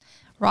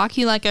 Rock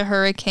You Like a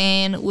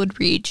Hurricane would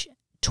reach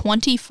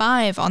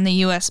 25 on the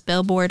U.S.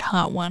 Billboard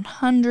Hot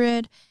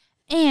 100,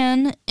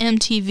 and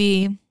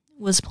MTV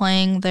was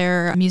playing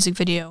their music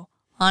video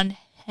on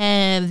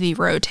heavy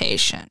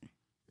rotation.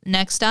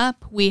 Next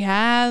up, we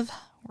have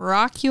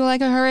Rock You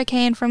Like a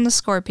Hurricane from the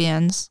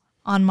Scorpions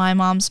on My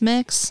Mom's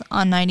Mix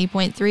on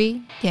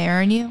 90.3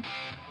 KRNU.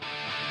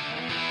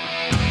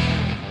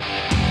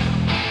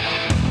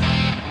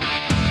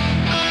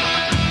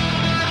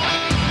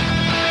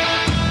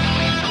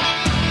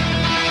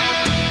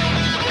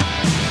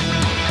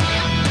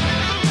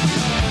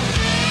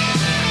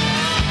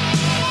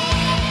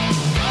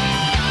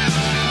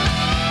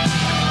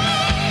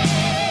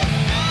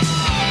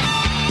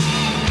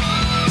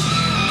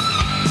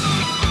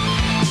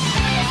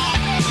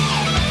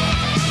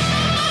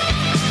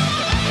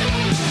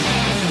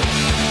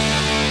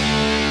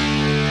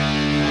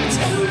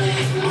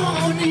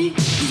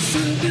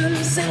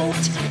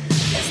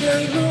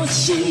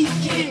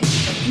 Shaking,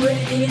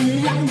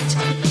 breaking out.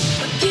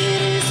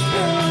 Get his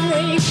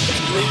brain,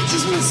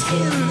 scratches my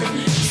skin.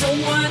 So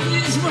what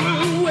is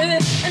wrong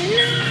with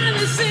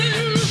another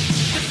sin?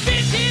 The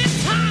bitch is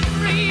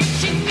hungry,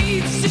 she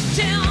needs to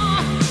tell.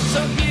 So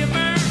give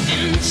her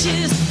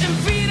inches and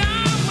feed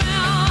her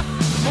well.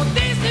 More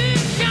days to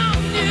go,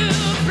 new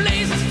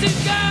places to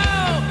go.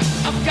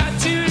 I've got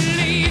to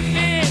leave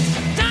this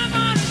time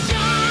for the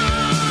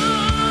job.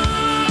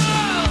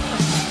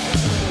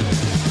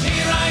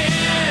 Here I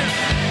am.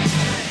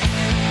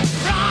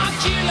 Rock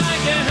you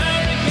like a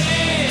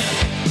hurricane.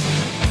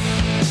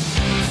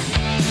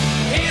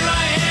 Here I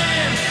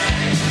am.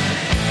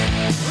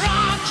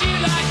 Rock you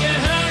like a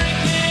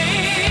hurricane.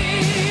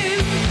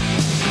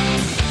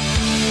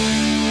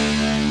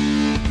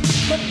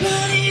 My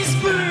body's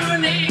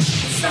burning,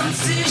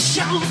 starts to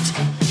shout.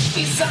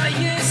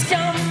 Desire's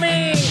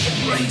coming, it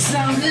breaks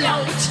out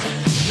loud.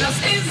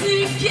 Lost its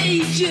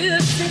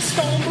cages and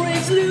storm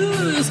breaks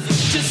loose.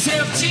 Just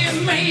have to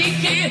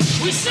make it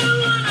with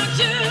someone I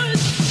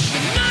choose.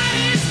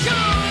 Night is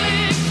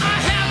calling, I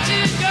have to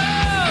go.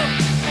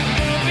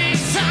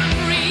 Movie's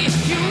hungry,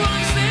 he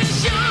wants the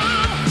show.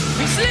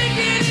 He's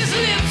licking his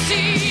lips,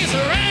 he's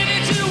ready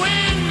to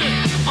win.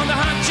 On the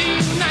hot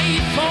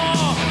tonight for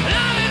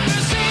love and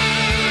mercy.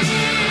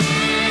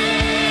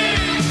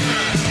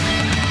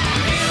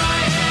 Here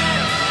I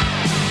am,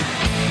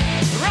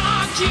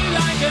 rock you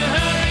like a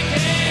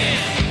hurricane.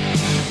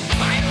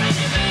 Are you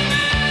ready, baby?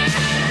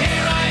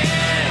 Here I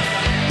am,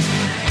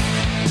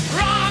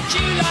 rock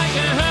you like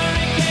a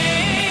hurricane.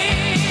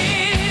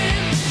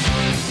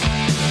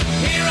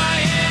 Here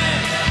I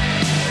am,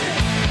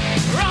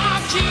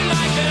 rock you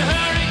like a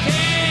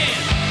hurricane.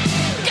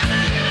 Come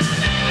on,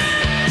 baby.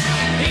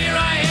 Here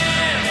I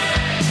am,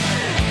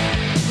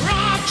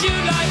 rock you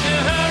like a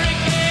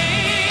hurricane.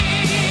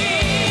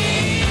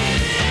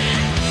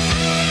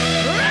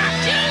 Rock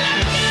you like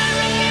a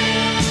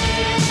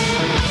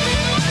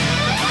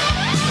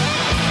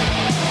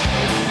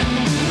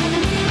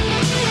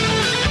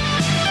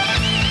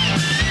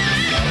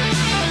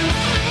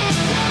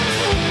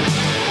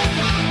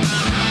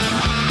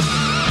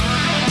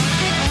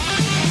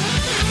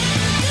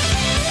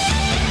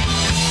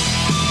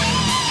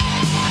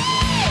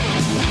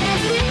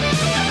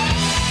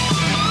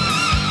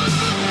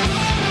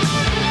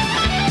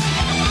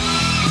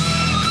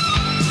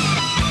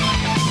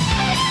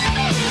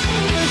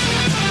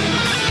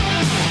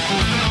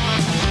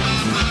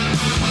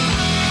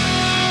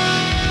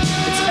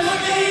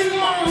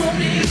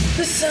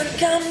the sun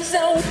comes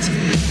out,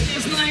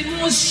 this night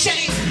was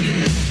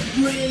shaking,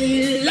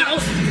 really loud.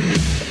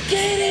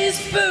 Get his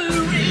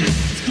burning,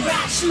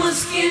 touch my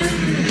skin.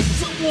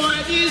 So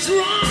what is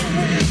wrong?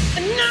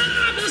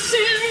 Another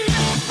sin.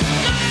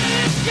 Night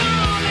is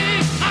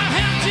calling, I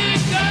have to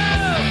go.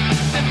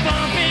 The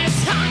bomb is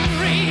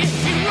hungry,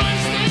 he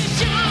runs the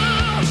show.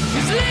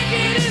 He's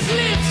licking his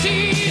lips,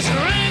 he's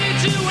ready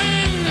to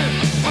win.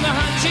 On a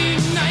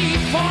hunting night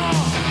for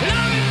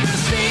love and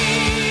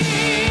prestige.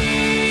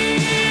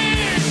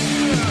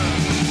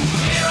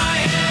 Here I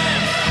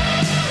am,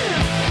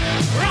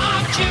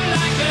 rock you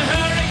like a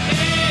hurricane.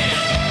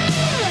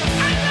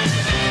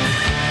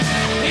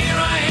 Here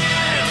I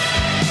am,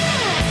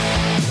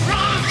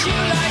 rock you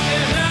like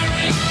a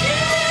hurricane.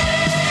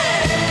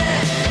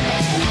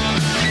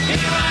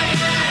 Here I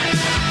am,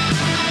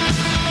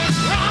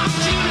 rock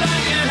you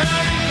like a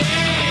hurricane.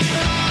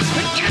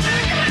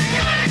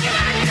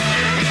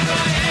 Here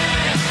I am,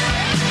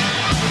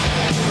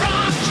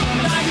 rock you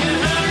like a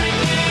hurricane.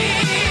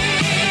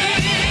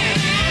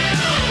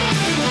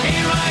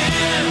 Here I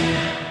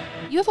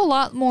am. You have a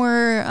lot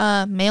more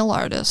male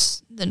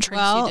artists than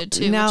Tracy did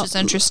too, which is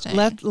interesting.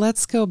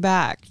 Let's go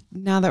back.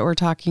 Now that we're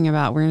talking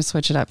about, we're going to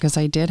switch it up because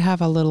I did have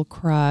a little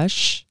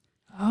crush.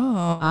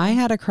 Oh. I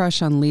had a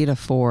crush on Lita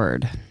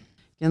Ford.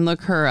 You can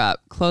look her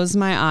up. Close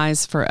My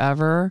Eyes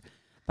Forever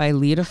by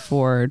Lita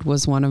Ford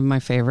was one of my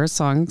favorite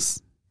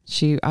songs.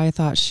 I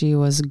thought she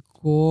was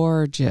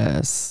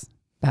gorgeous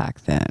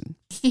back then.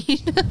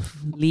 Lita,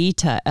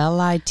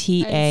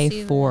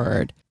 Lita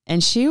Ford.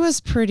 And she was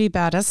pretty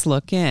badass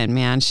looking,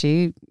 man.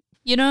 She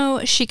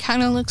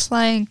kind of looks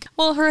like,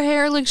 her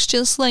hair looks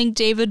just like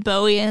David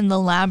Bowie in The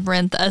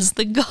Labyrinth as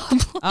the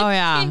Goblin Oh,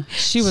 yeah. King.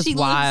 She was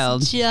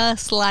wild. Looks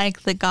just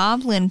like the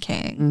Goblin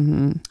King.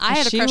 Mm-hmm. I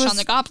had a crush on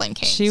the Goblin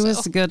King. She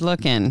was good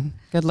looking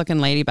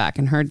lady back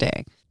in her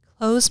day.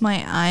 Close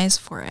My Eyes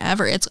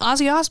Forever. It's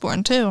Ozzy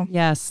Osborn, too.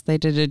 Yes, they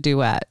did a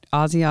duet.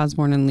 Ozzy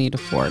Osborn and Lita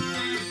Ford.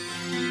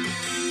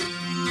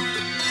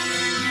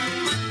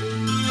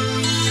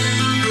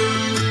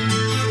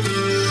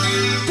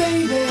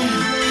 Baby,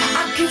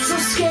 I get so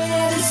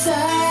scared inside.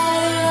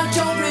 I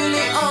don't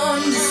really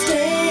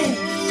understand.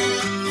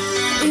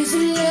 Is it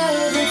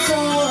love that's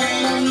on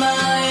my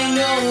mind,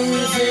 or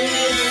is it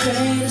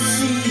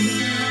fantasy?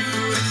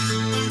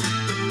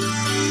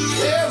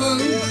 Heaven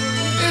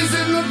is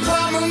in the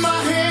palm of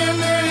my hand,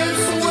 and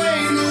it's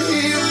waiting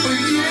here for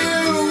you.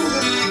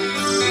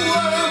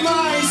 What am I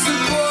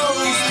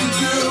supposed to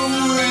do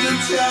with a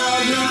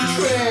childhood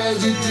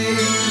tragedy?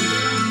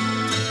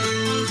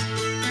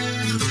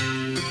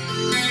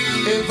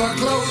 If I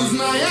close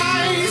my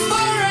eyes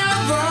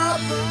forever,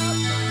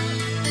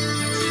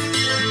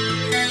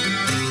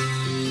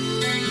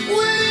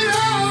 will it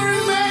all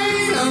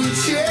remain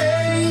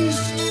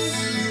unchanged?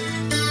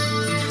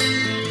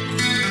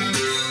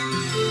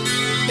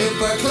 If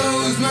I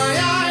close my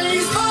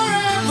eyes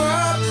forever,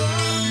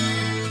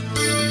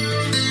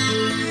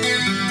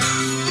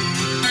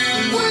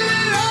 will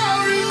it all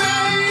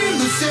remain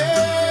the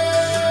same?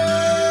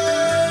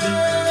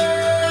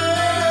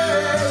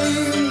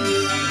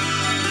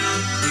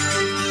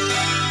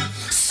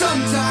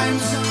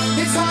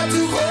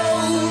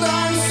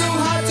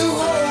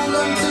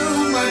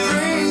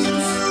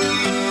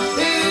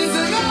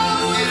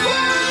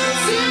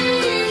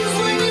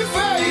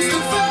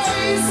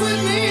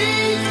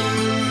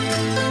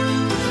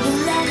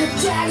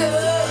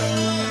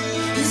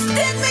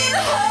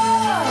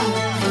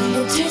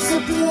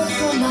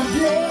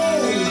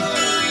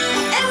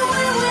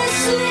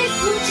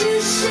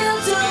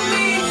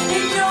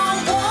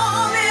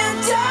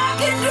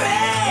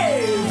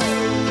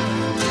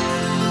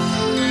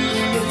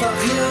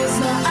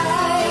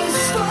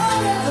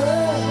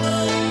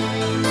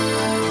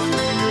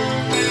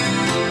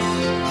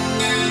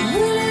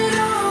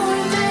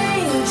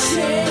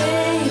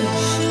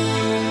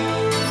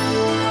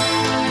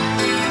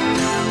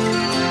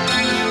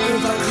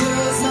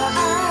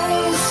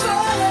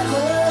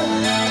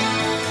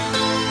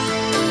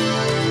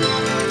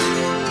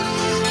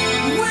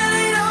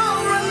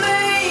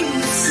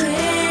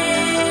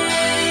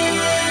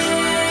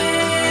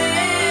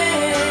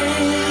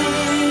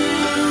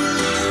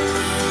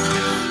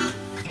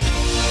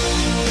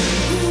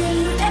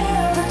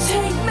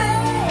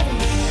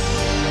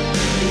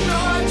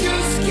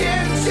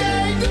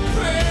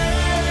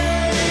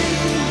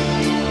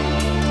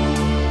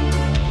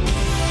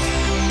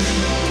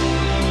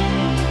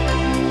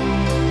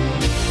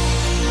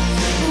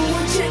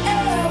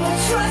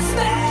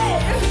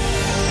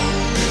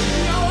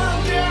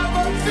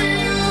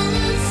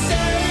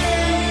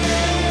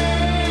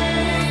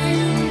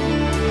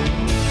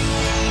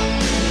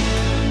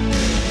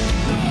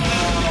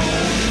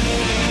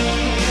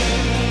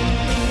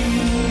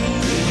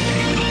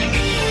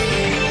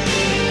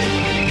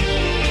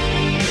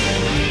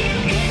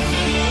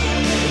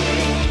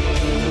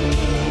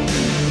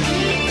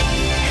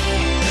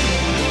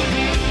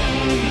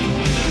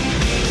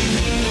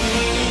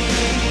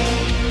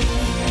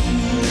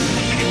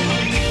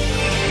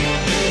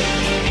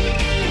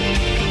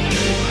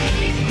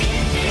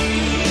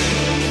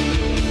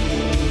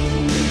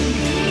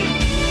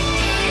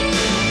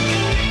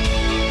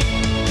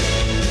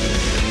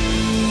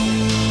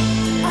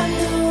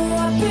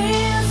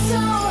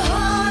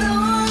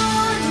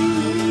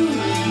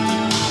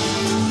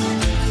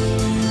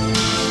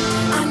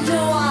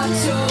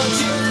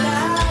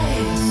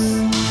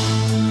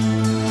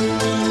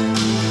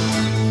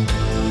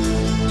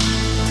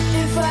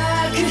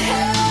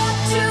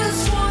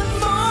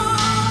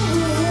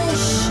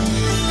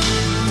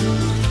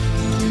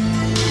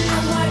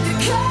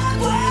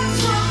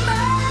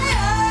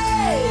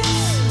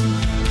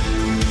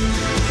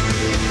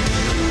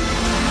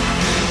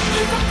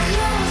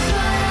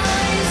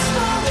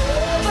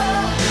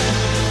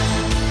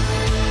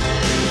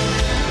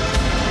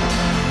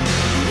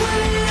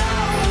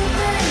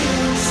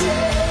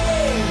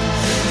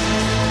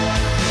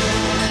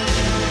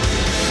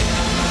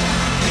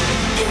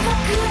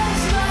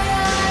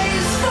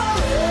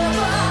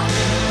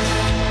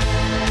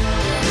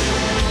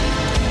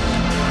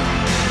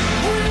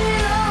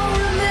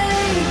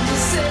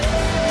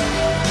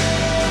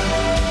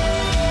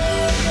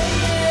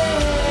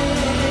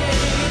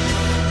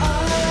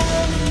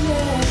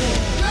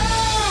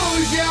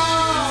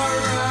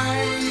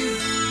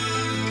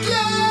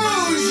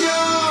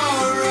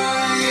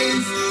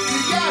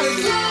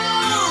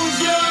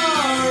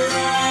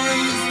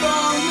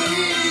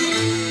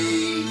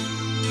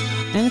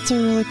 it's a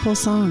really cool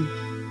song.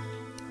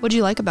 What'd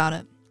you like about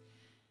it?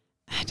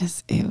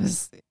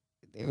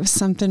 It was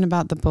something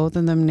about the both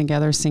of them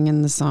together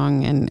singing the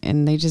song,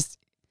 and they just,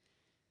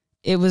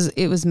 it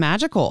was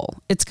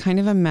magical. It's kind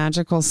of a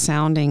magical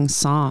sounding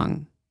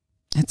song.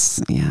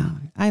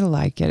 I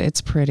like it.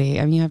 It's pretty.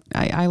 I mean,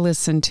 I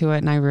listened to it,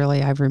 and I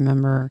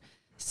remember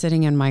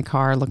sitting in my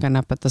car looking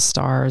up at the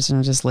stars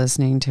and just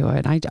listening to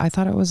it. I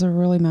thought it was a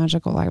really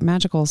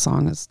magical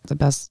song is the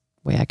best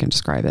way I can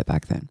describe it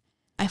back then.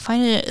 I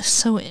find it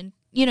so, and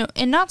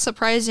not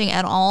surprising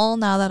at all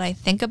now that I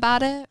think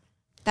about it,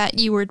 that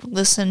you would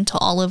listen to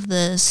all of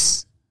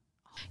this,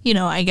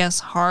 I guess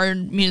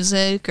hard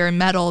music or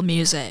metal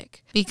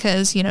music,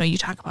 because, you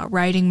talk about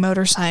riding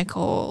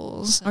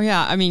motorcycles. Oh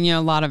yeah. I mean, a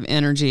lot of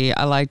energy.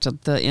 I liked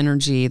the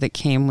energy that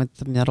came with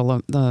the middle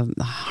of the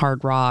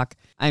hard rock.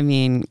 I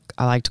mean,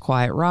 I liked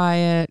Quiet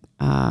Riot,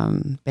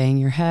 Bang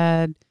Your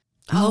Head.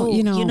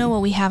 You know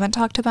what we haven't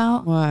talked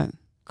about? What?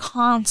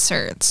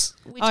 Concerts.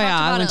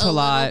 I went to a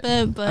lot.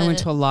 I went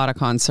to a lot of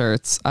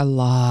concerts.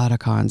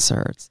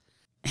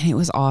 And it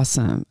was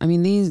awesome. I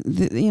mean,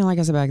 like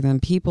I said back then,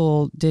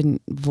 people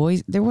didn't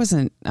voice. There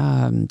wasn't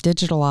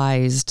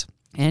digitalized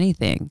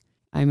anything.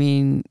 I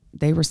mean,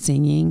 they were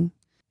singing,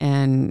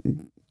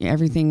 and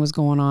everything was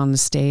going on the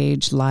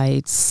stage,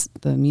 lights,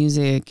 the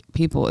music,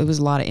 people. It was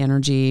a lot of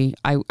energy.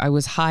 I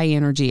was high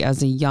energy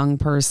as a young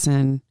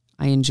person.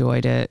 I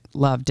enjoyed it,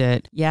 loved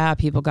it. Yeah,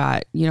 people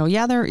got,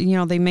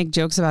 they make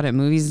jokes about it in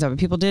movies and stuff, but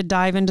people did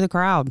dive into the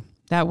crowd.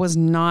 That was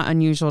not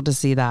unusual to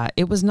see that.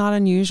 It was not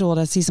unusual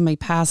to see somebody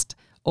passed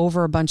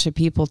over a bunch of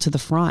people to the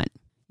front.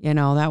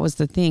 That was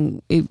the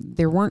thing.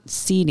 There weren't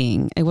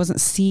seating. It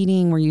wasn't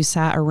seating where you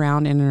sat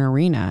around in an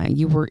arena.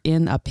 You were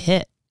in a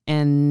pit,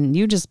 and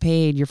you just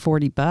paid your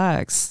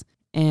 $40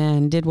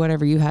 and did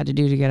whatever you had to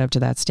do to get up to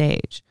that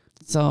stage.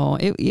 So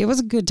it was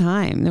a good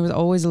time. There was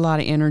always a lot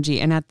of energy.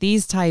 And at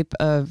these type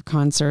of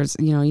concerts,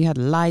 you had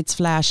lights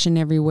flashing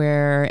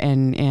everywhere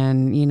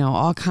and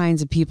all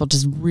kinds of people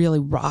just really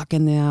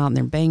rocking out, and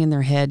they're banging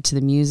their head to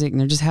the music, and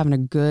they're just having a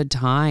good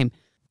time.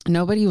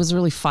 Nobody was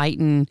really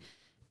fighting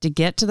to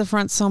get to the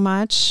front so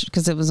much,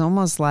 because it was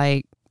almost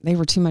like they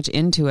were too much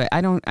into it.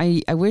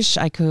 I wish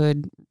I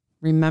could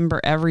remember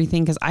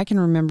everything, because I can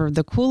remember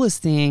the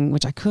coolest thing,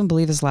 which I couldn't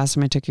believe this last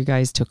time I took you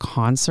guys to a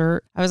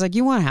concert. I was like,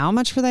 you want how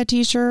much for that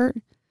t-shirt?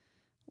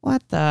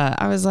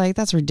 I was like,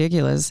 that's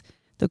ridiculous.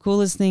 The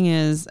coolest thing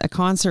is a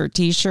concert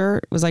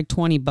t-shirt was like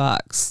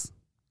 $20.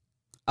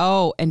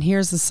 Oh, and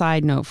here's the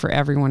side note for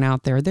everyone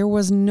out there. There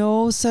was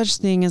no such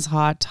thing as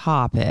Hot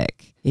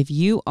Topic. If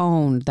you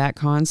owned that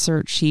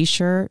concert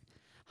t-shirt,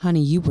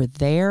 honey, you were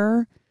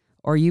there,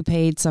 or you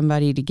paid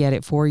somebody to get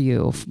it for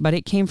you, but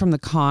it came from the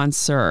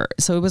concert.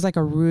 So it was like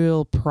a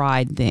real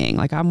pride thing.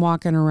 Like, I'm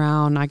walking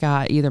around, I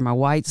got either my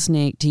White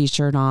Snake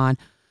t-shirt on,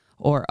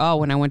 or,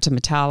 when I went to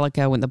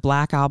Metallica, when the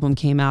Black Album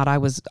came out, I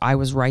was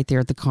right there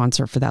at the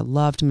concert for that.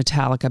 Loved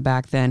Metallica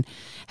back then,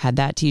 had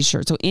that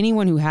t-shirt. So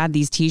anyone who had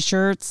these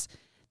t-shirts,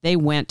 they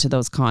went to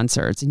those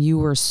concerts, and you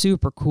were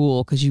super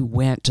cool because you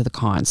went to the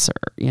concert,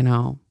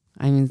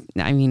 I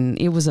mean,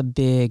 it was a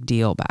big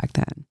deal back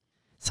then.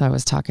 So I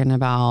was talking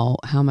about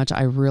how much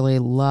I really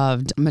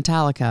loved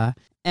Metallica.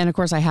 And of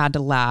course I had to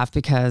laugh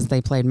because they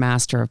played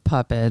Master of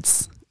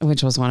Puppets,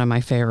 which was one of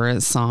my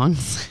favorite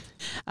songs.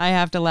 I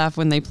have to laugh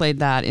when they played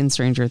that in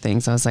Stranger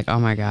Things. I was like, oh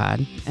my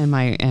God.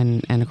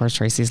 And of course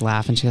Tracy's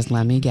laughing. She goes,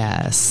 let me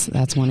guess.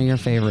 That's one of your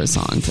favorite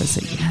songs. I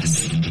said,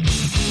 yes.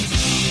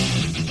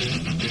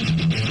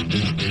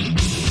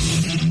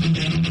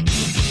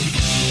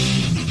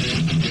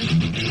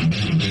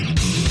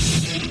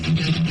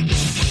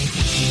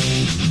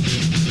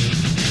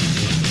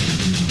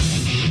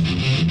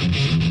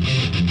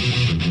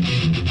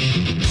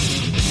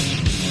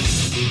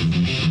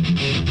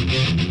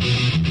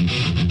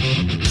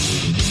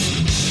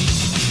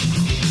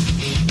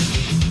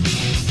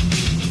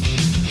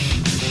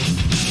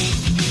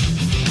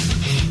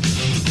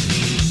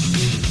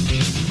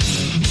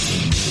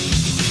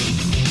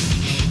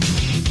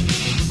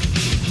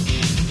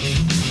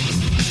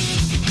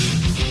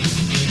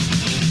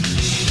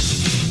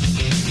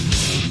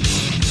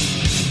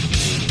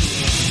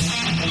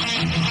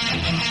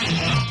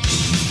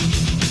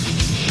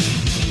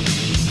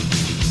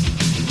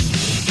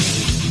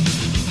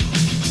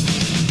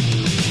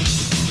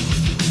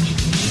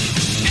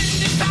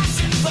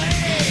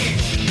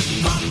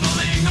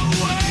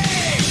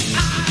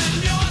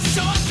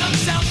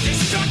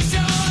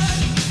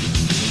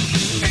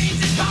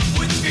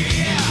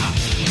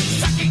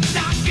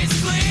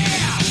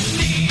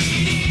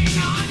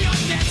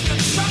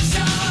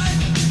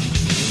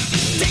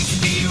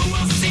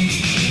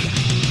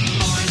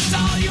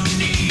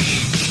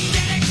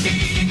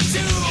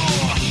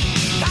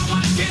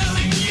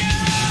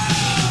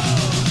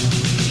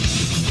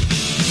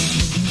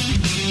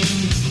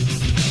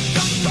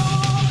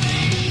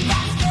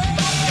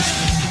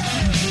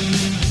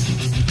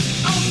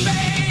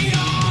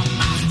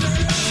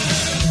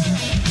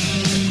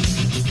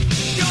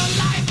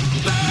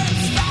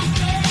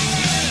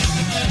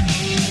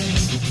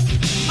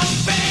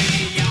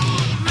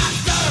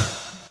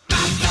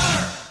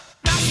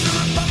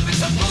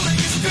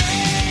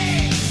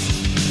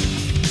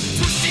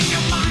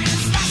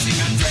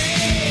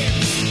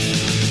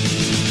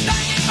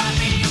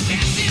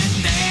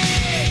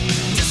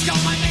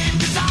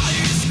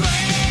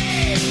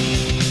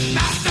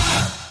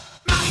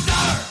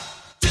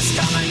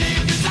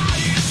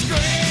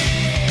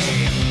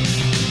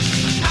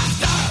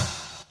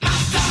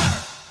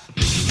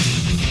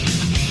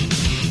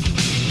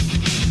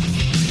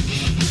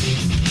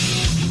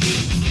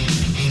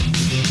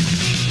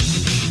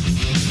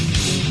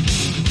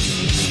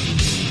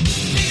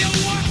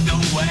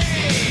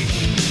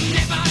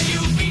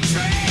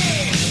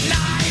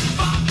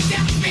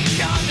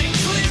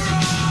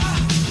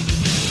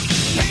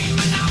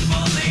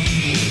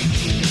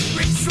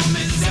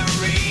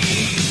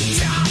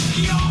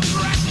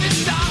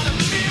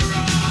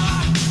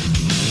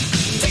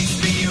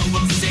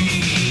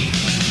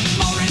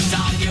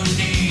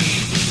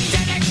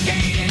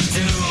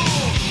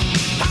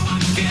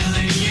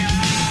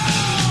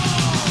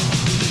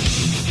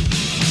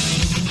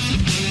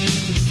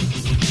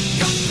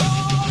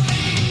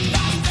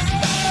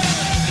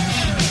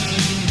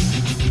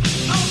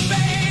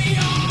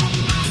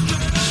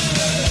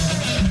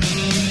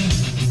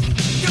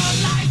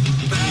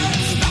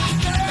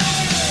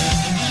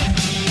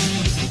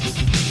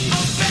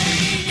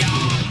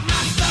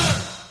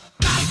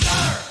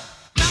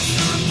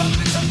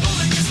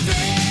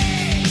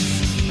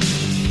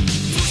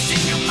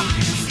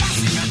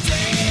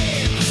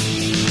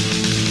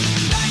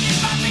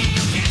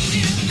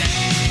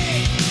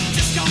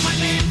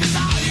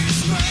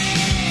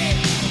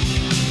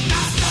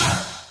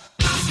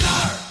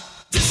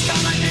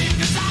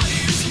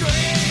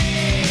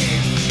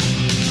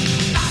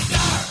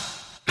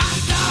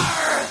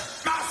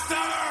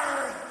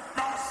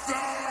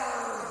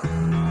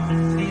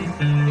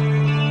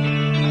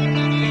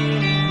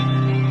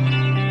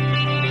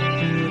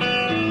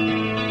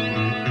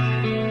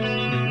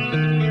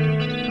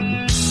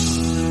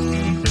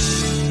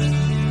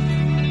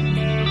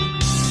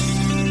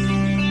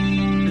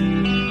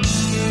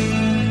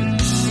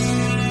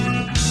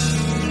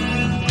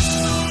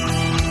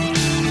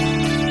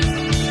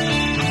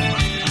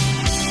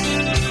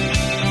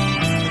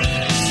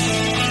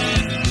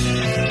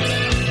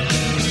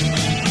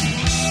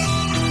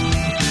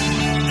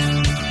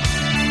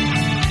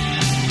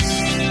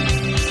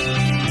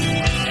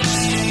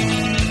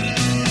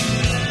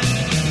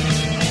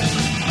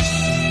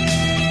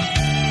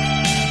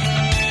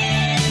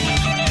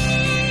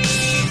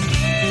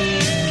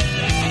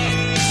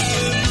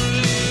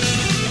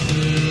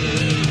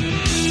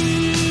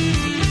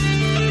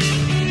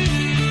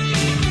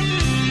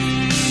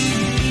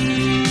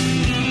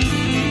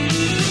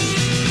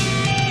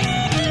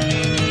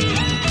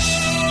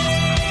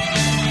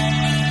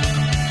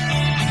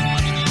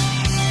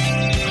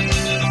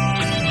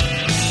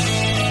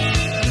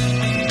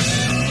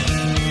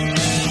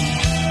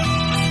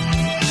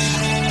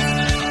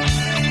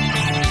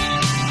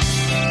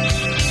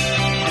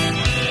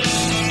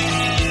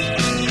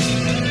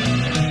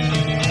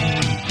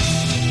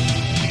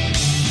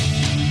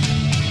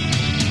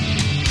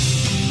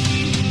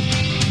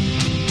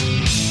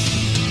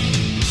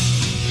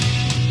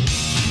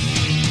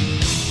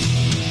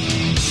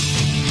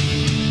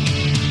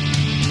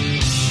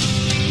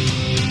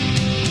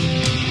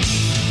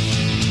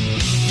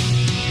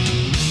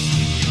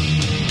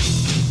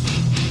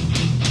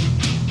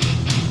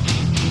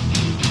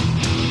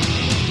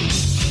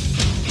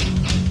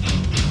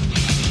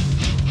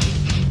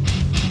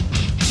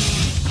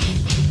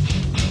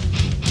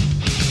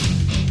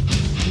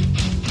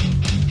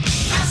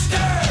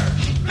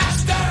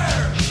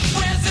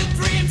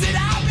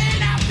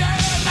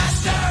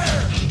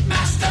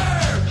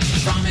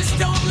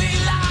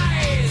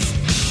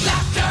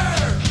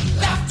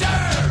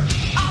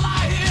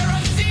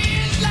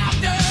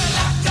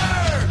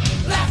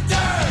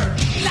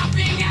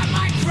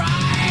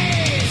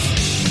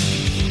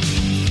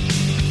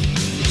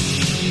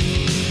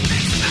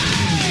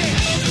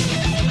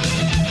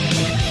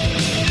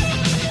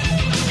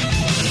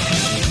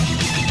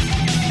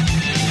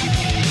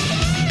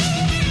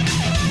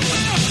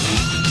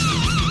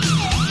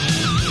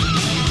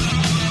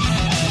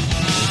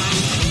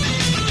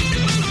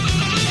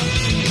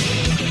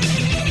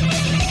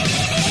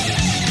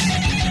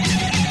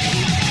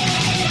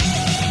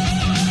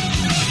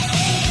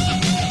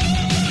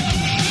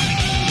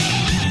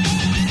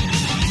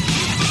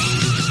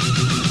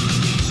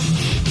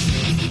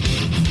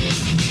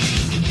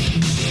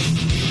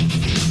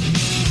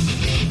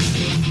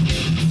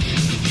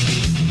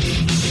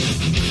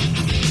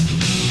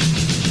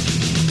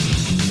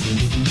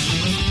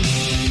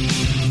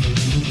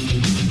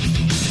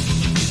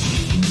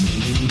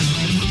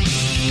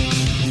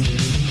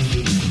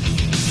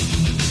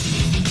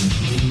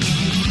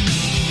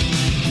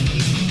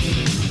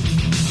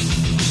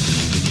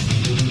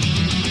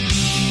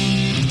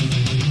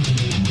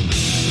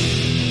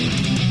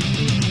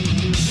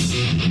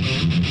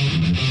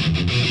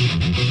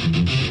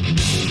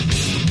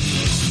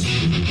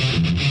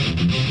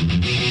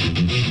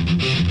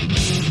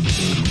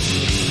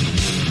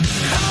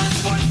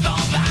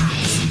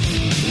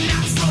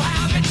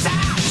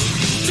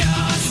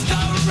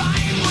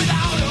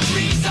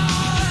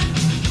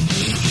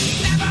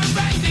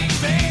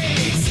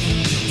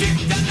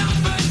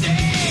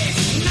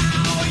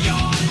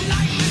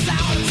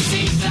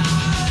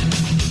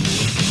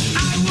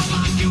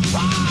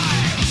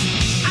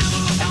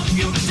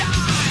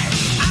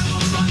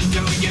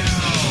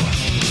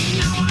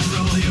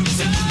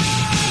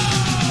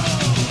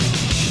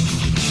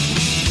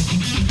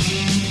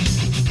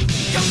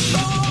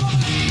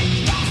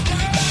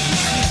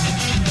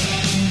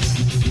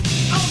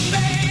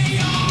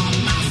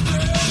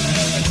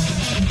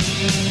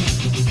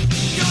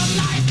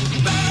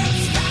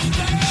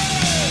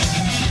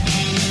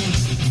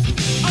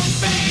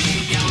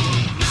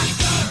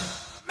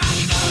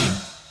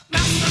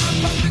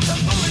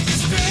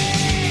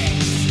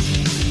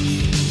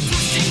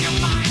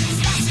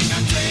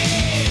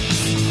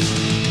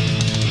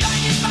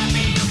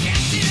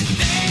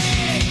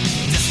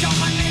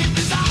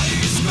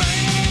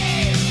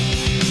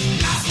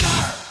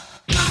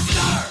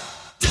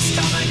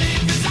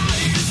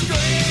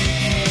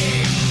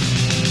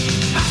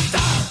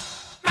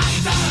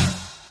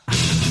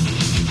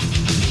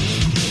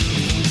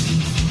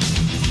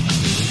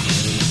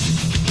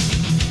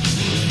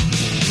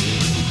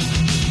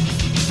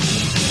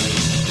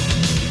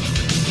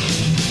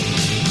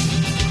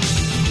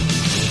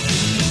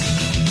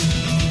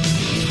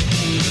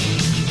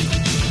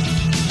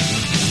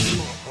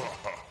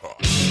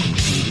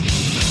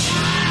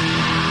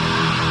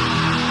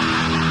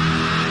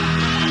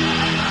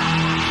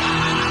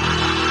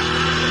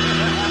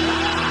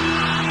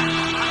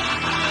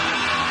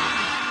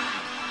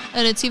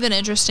 And it's even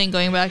interesting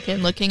going back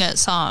and looking at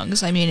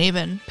songs. I mean,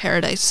 even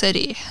Paradise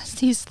City,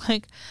 these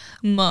like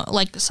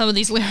some of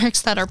these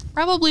lyrics that are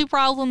probably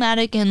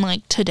problematic in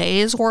like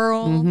today's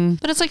world.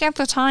 But it's like at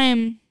the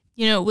time,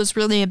 you know, it was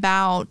really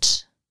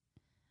about,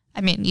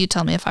 I mean, you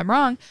tell me if I'm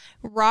wrong,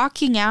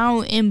 rocking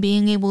out and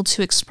being able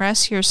to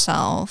express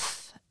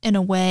yourself in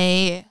a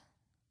way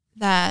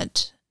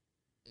that,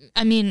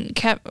 I mean,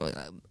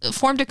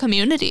 formed a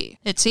community,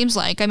 it seems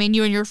like. I mean,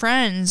 you and your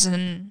friends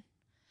and,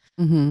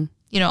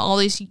 you know, all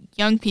these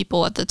young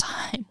people at the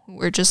time who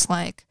were just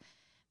like,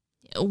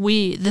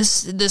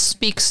 this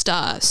speaks to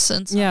us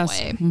in some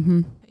way.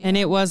 And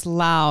it was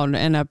loud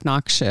and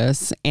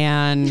obnoxious.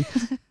 And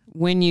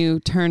when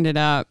you turned it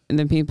up,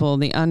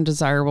 the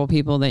undesirable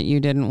people that you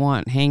didn't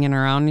want hanging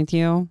around with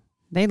you,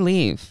 they'd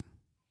leave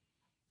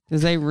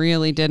because they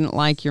really didn't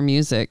like your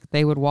music.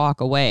 They would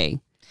walk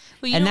away.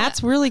 Well, and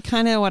that's really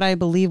kind of what I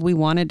believe we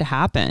wanted to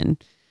happen.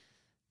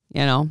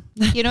 You know,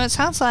 it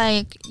sounds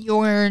like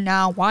your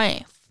now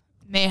wife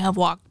may have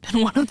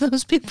been one of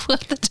those people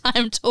at the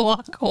time to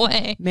walk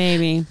away.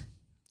 Maybe.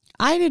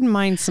 I didn't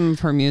mind some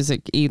of her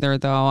music either,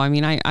 though. I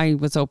mean, I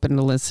was open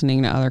to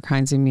listening to other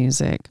kinds of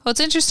music. Well, it's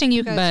interesting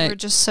you guys were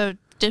just so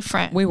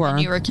different when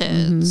you were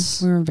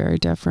kids. We were very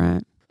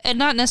different. And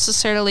not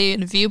necessarily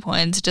in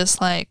viewpoints, just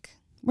like...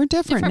 We're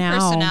different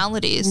now.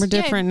 Personalities. We're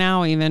different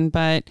now even,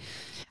 but...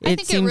 I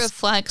think it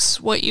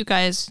reflects what you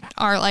guys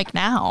are like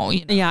now.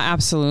 You know? Yeah,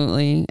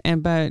 absolutely.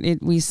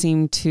 We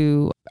seem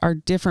to, our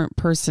different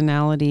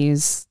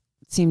personalities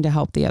seem to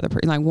help the other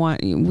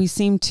person. We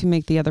seem to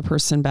make the other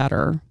person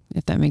better,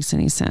 if that makes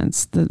any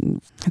sense.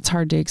 It's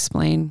hard to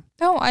explain.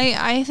 No,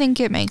 I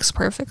think it makes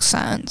perfect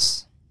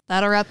sense.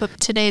 That'll wrap up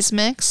today's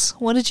mix.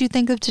 What did you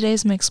think of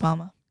today's mix,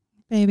 Mama?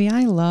 Baby,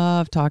 I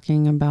love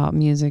talking about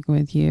music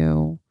with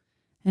you.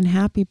 And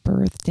happy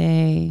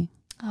birthday.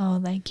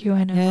 Oh, thank you.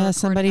 I know. Yeah,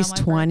 somebody's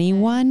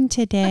 21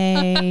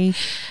 today.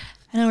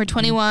 I know we're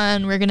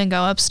 21. We're going to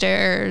go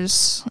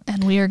upstairs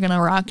and we are going to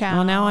rock out.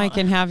 Well, now I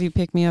can have you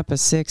pick me up a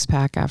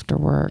 6-pack after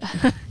work.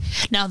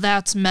 Now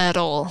that's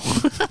metal.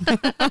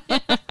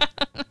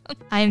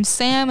 I'm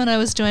Sam and I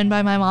was joined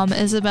by my mom,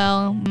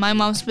 Isabel. My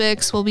Mom's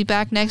Mix will be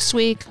back next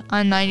week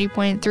on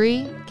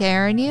 90.3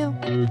 KRNU.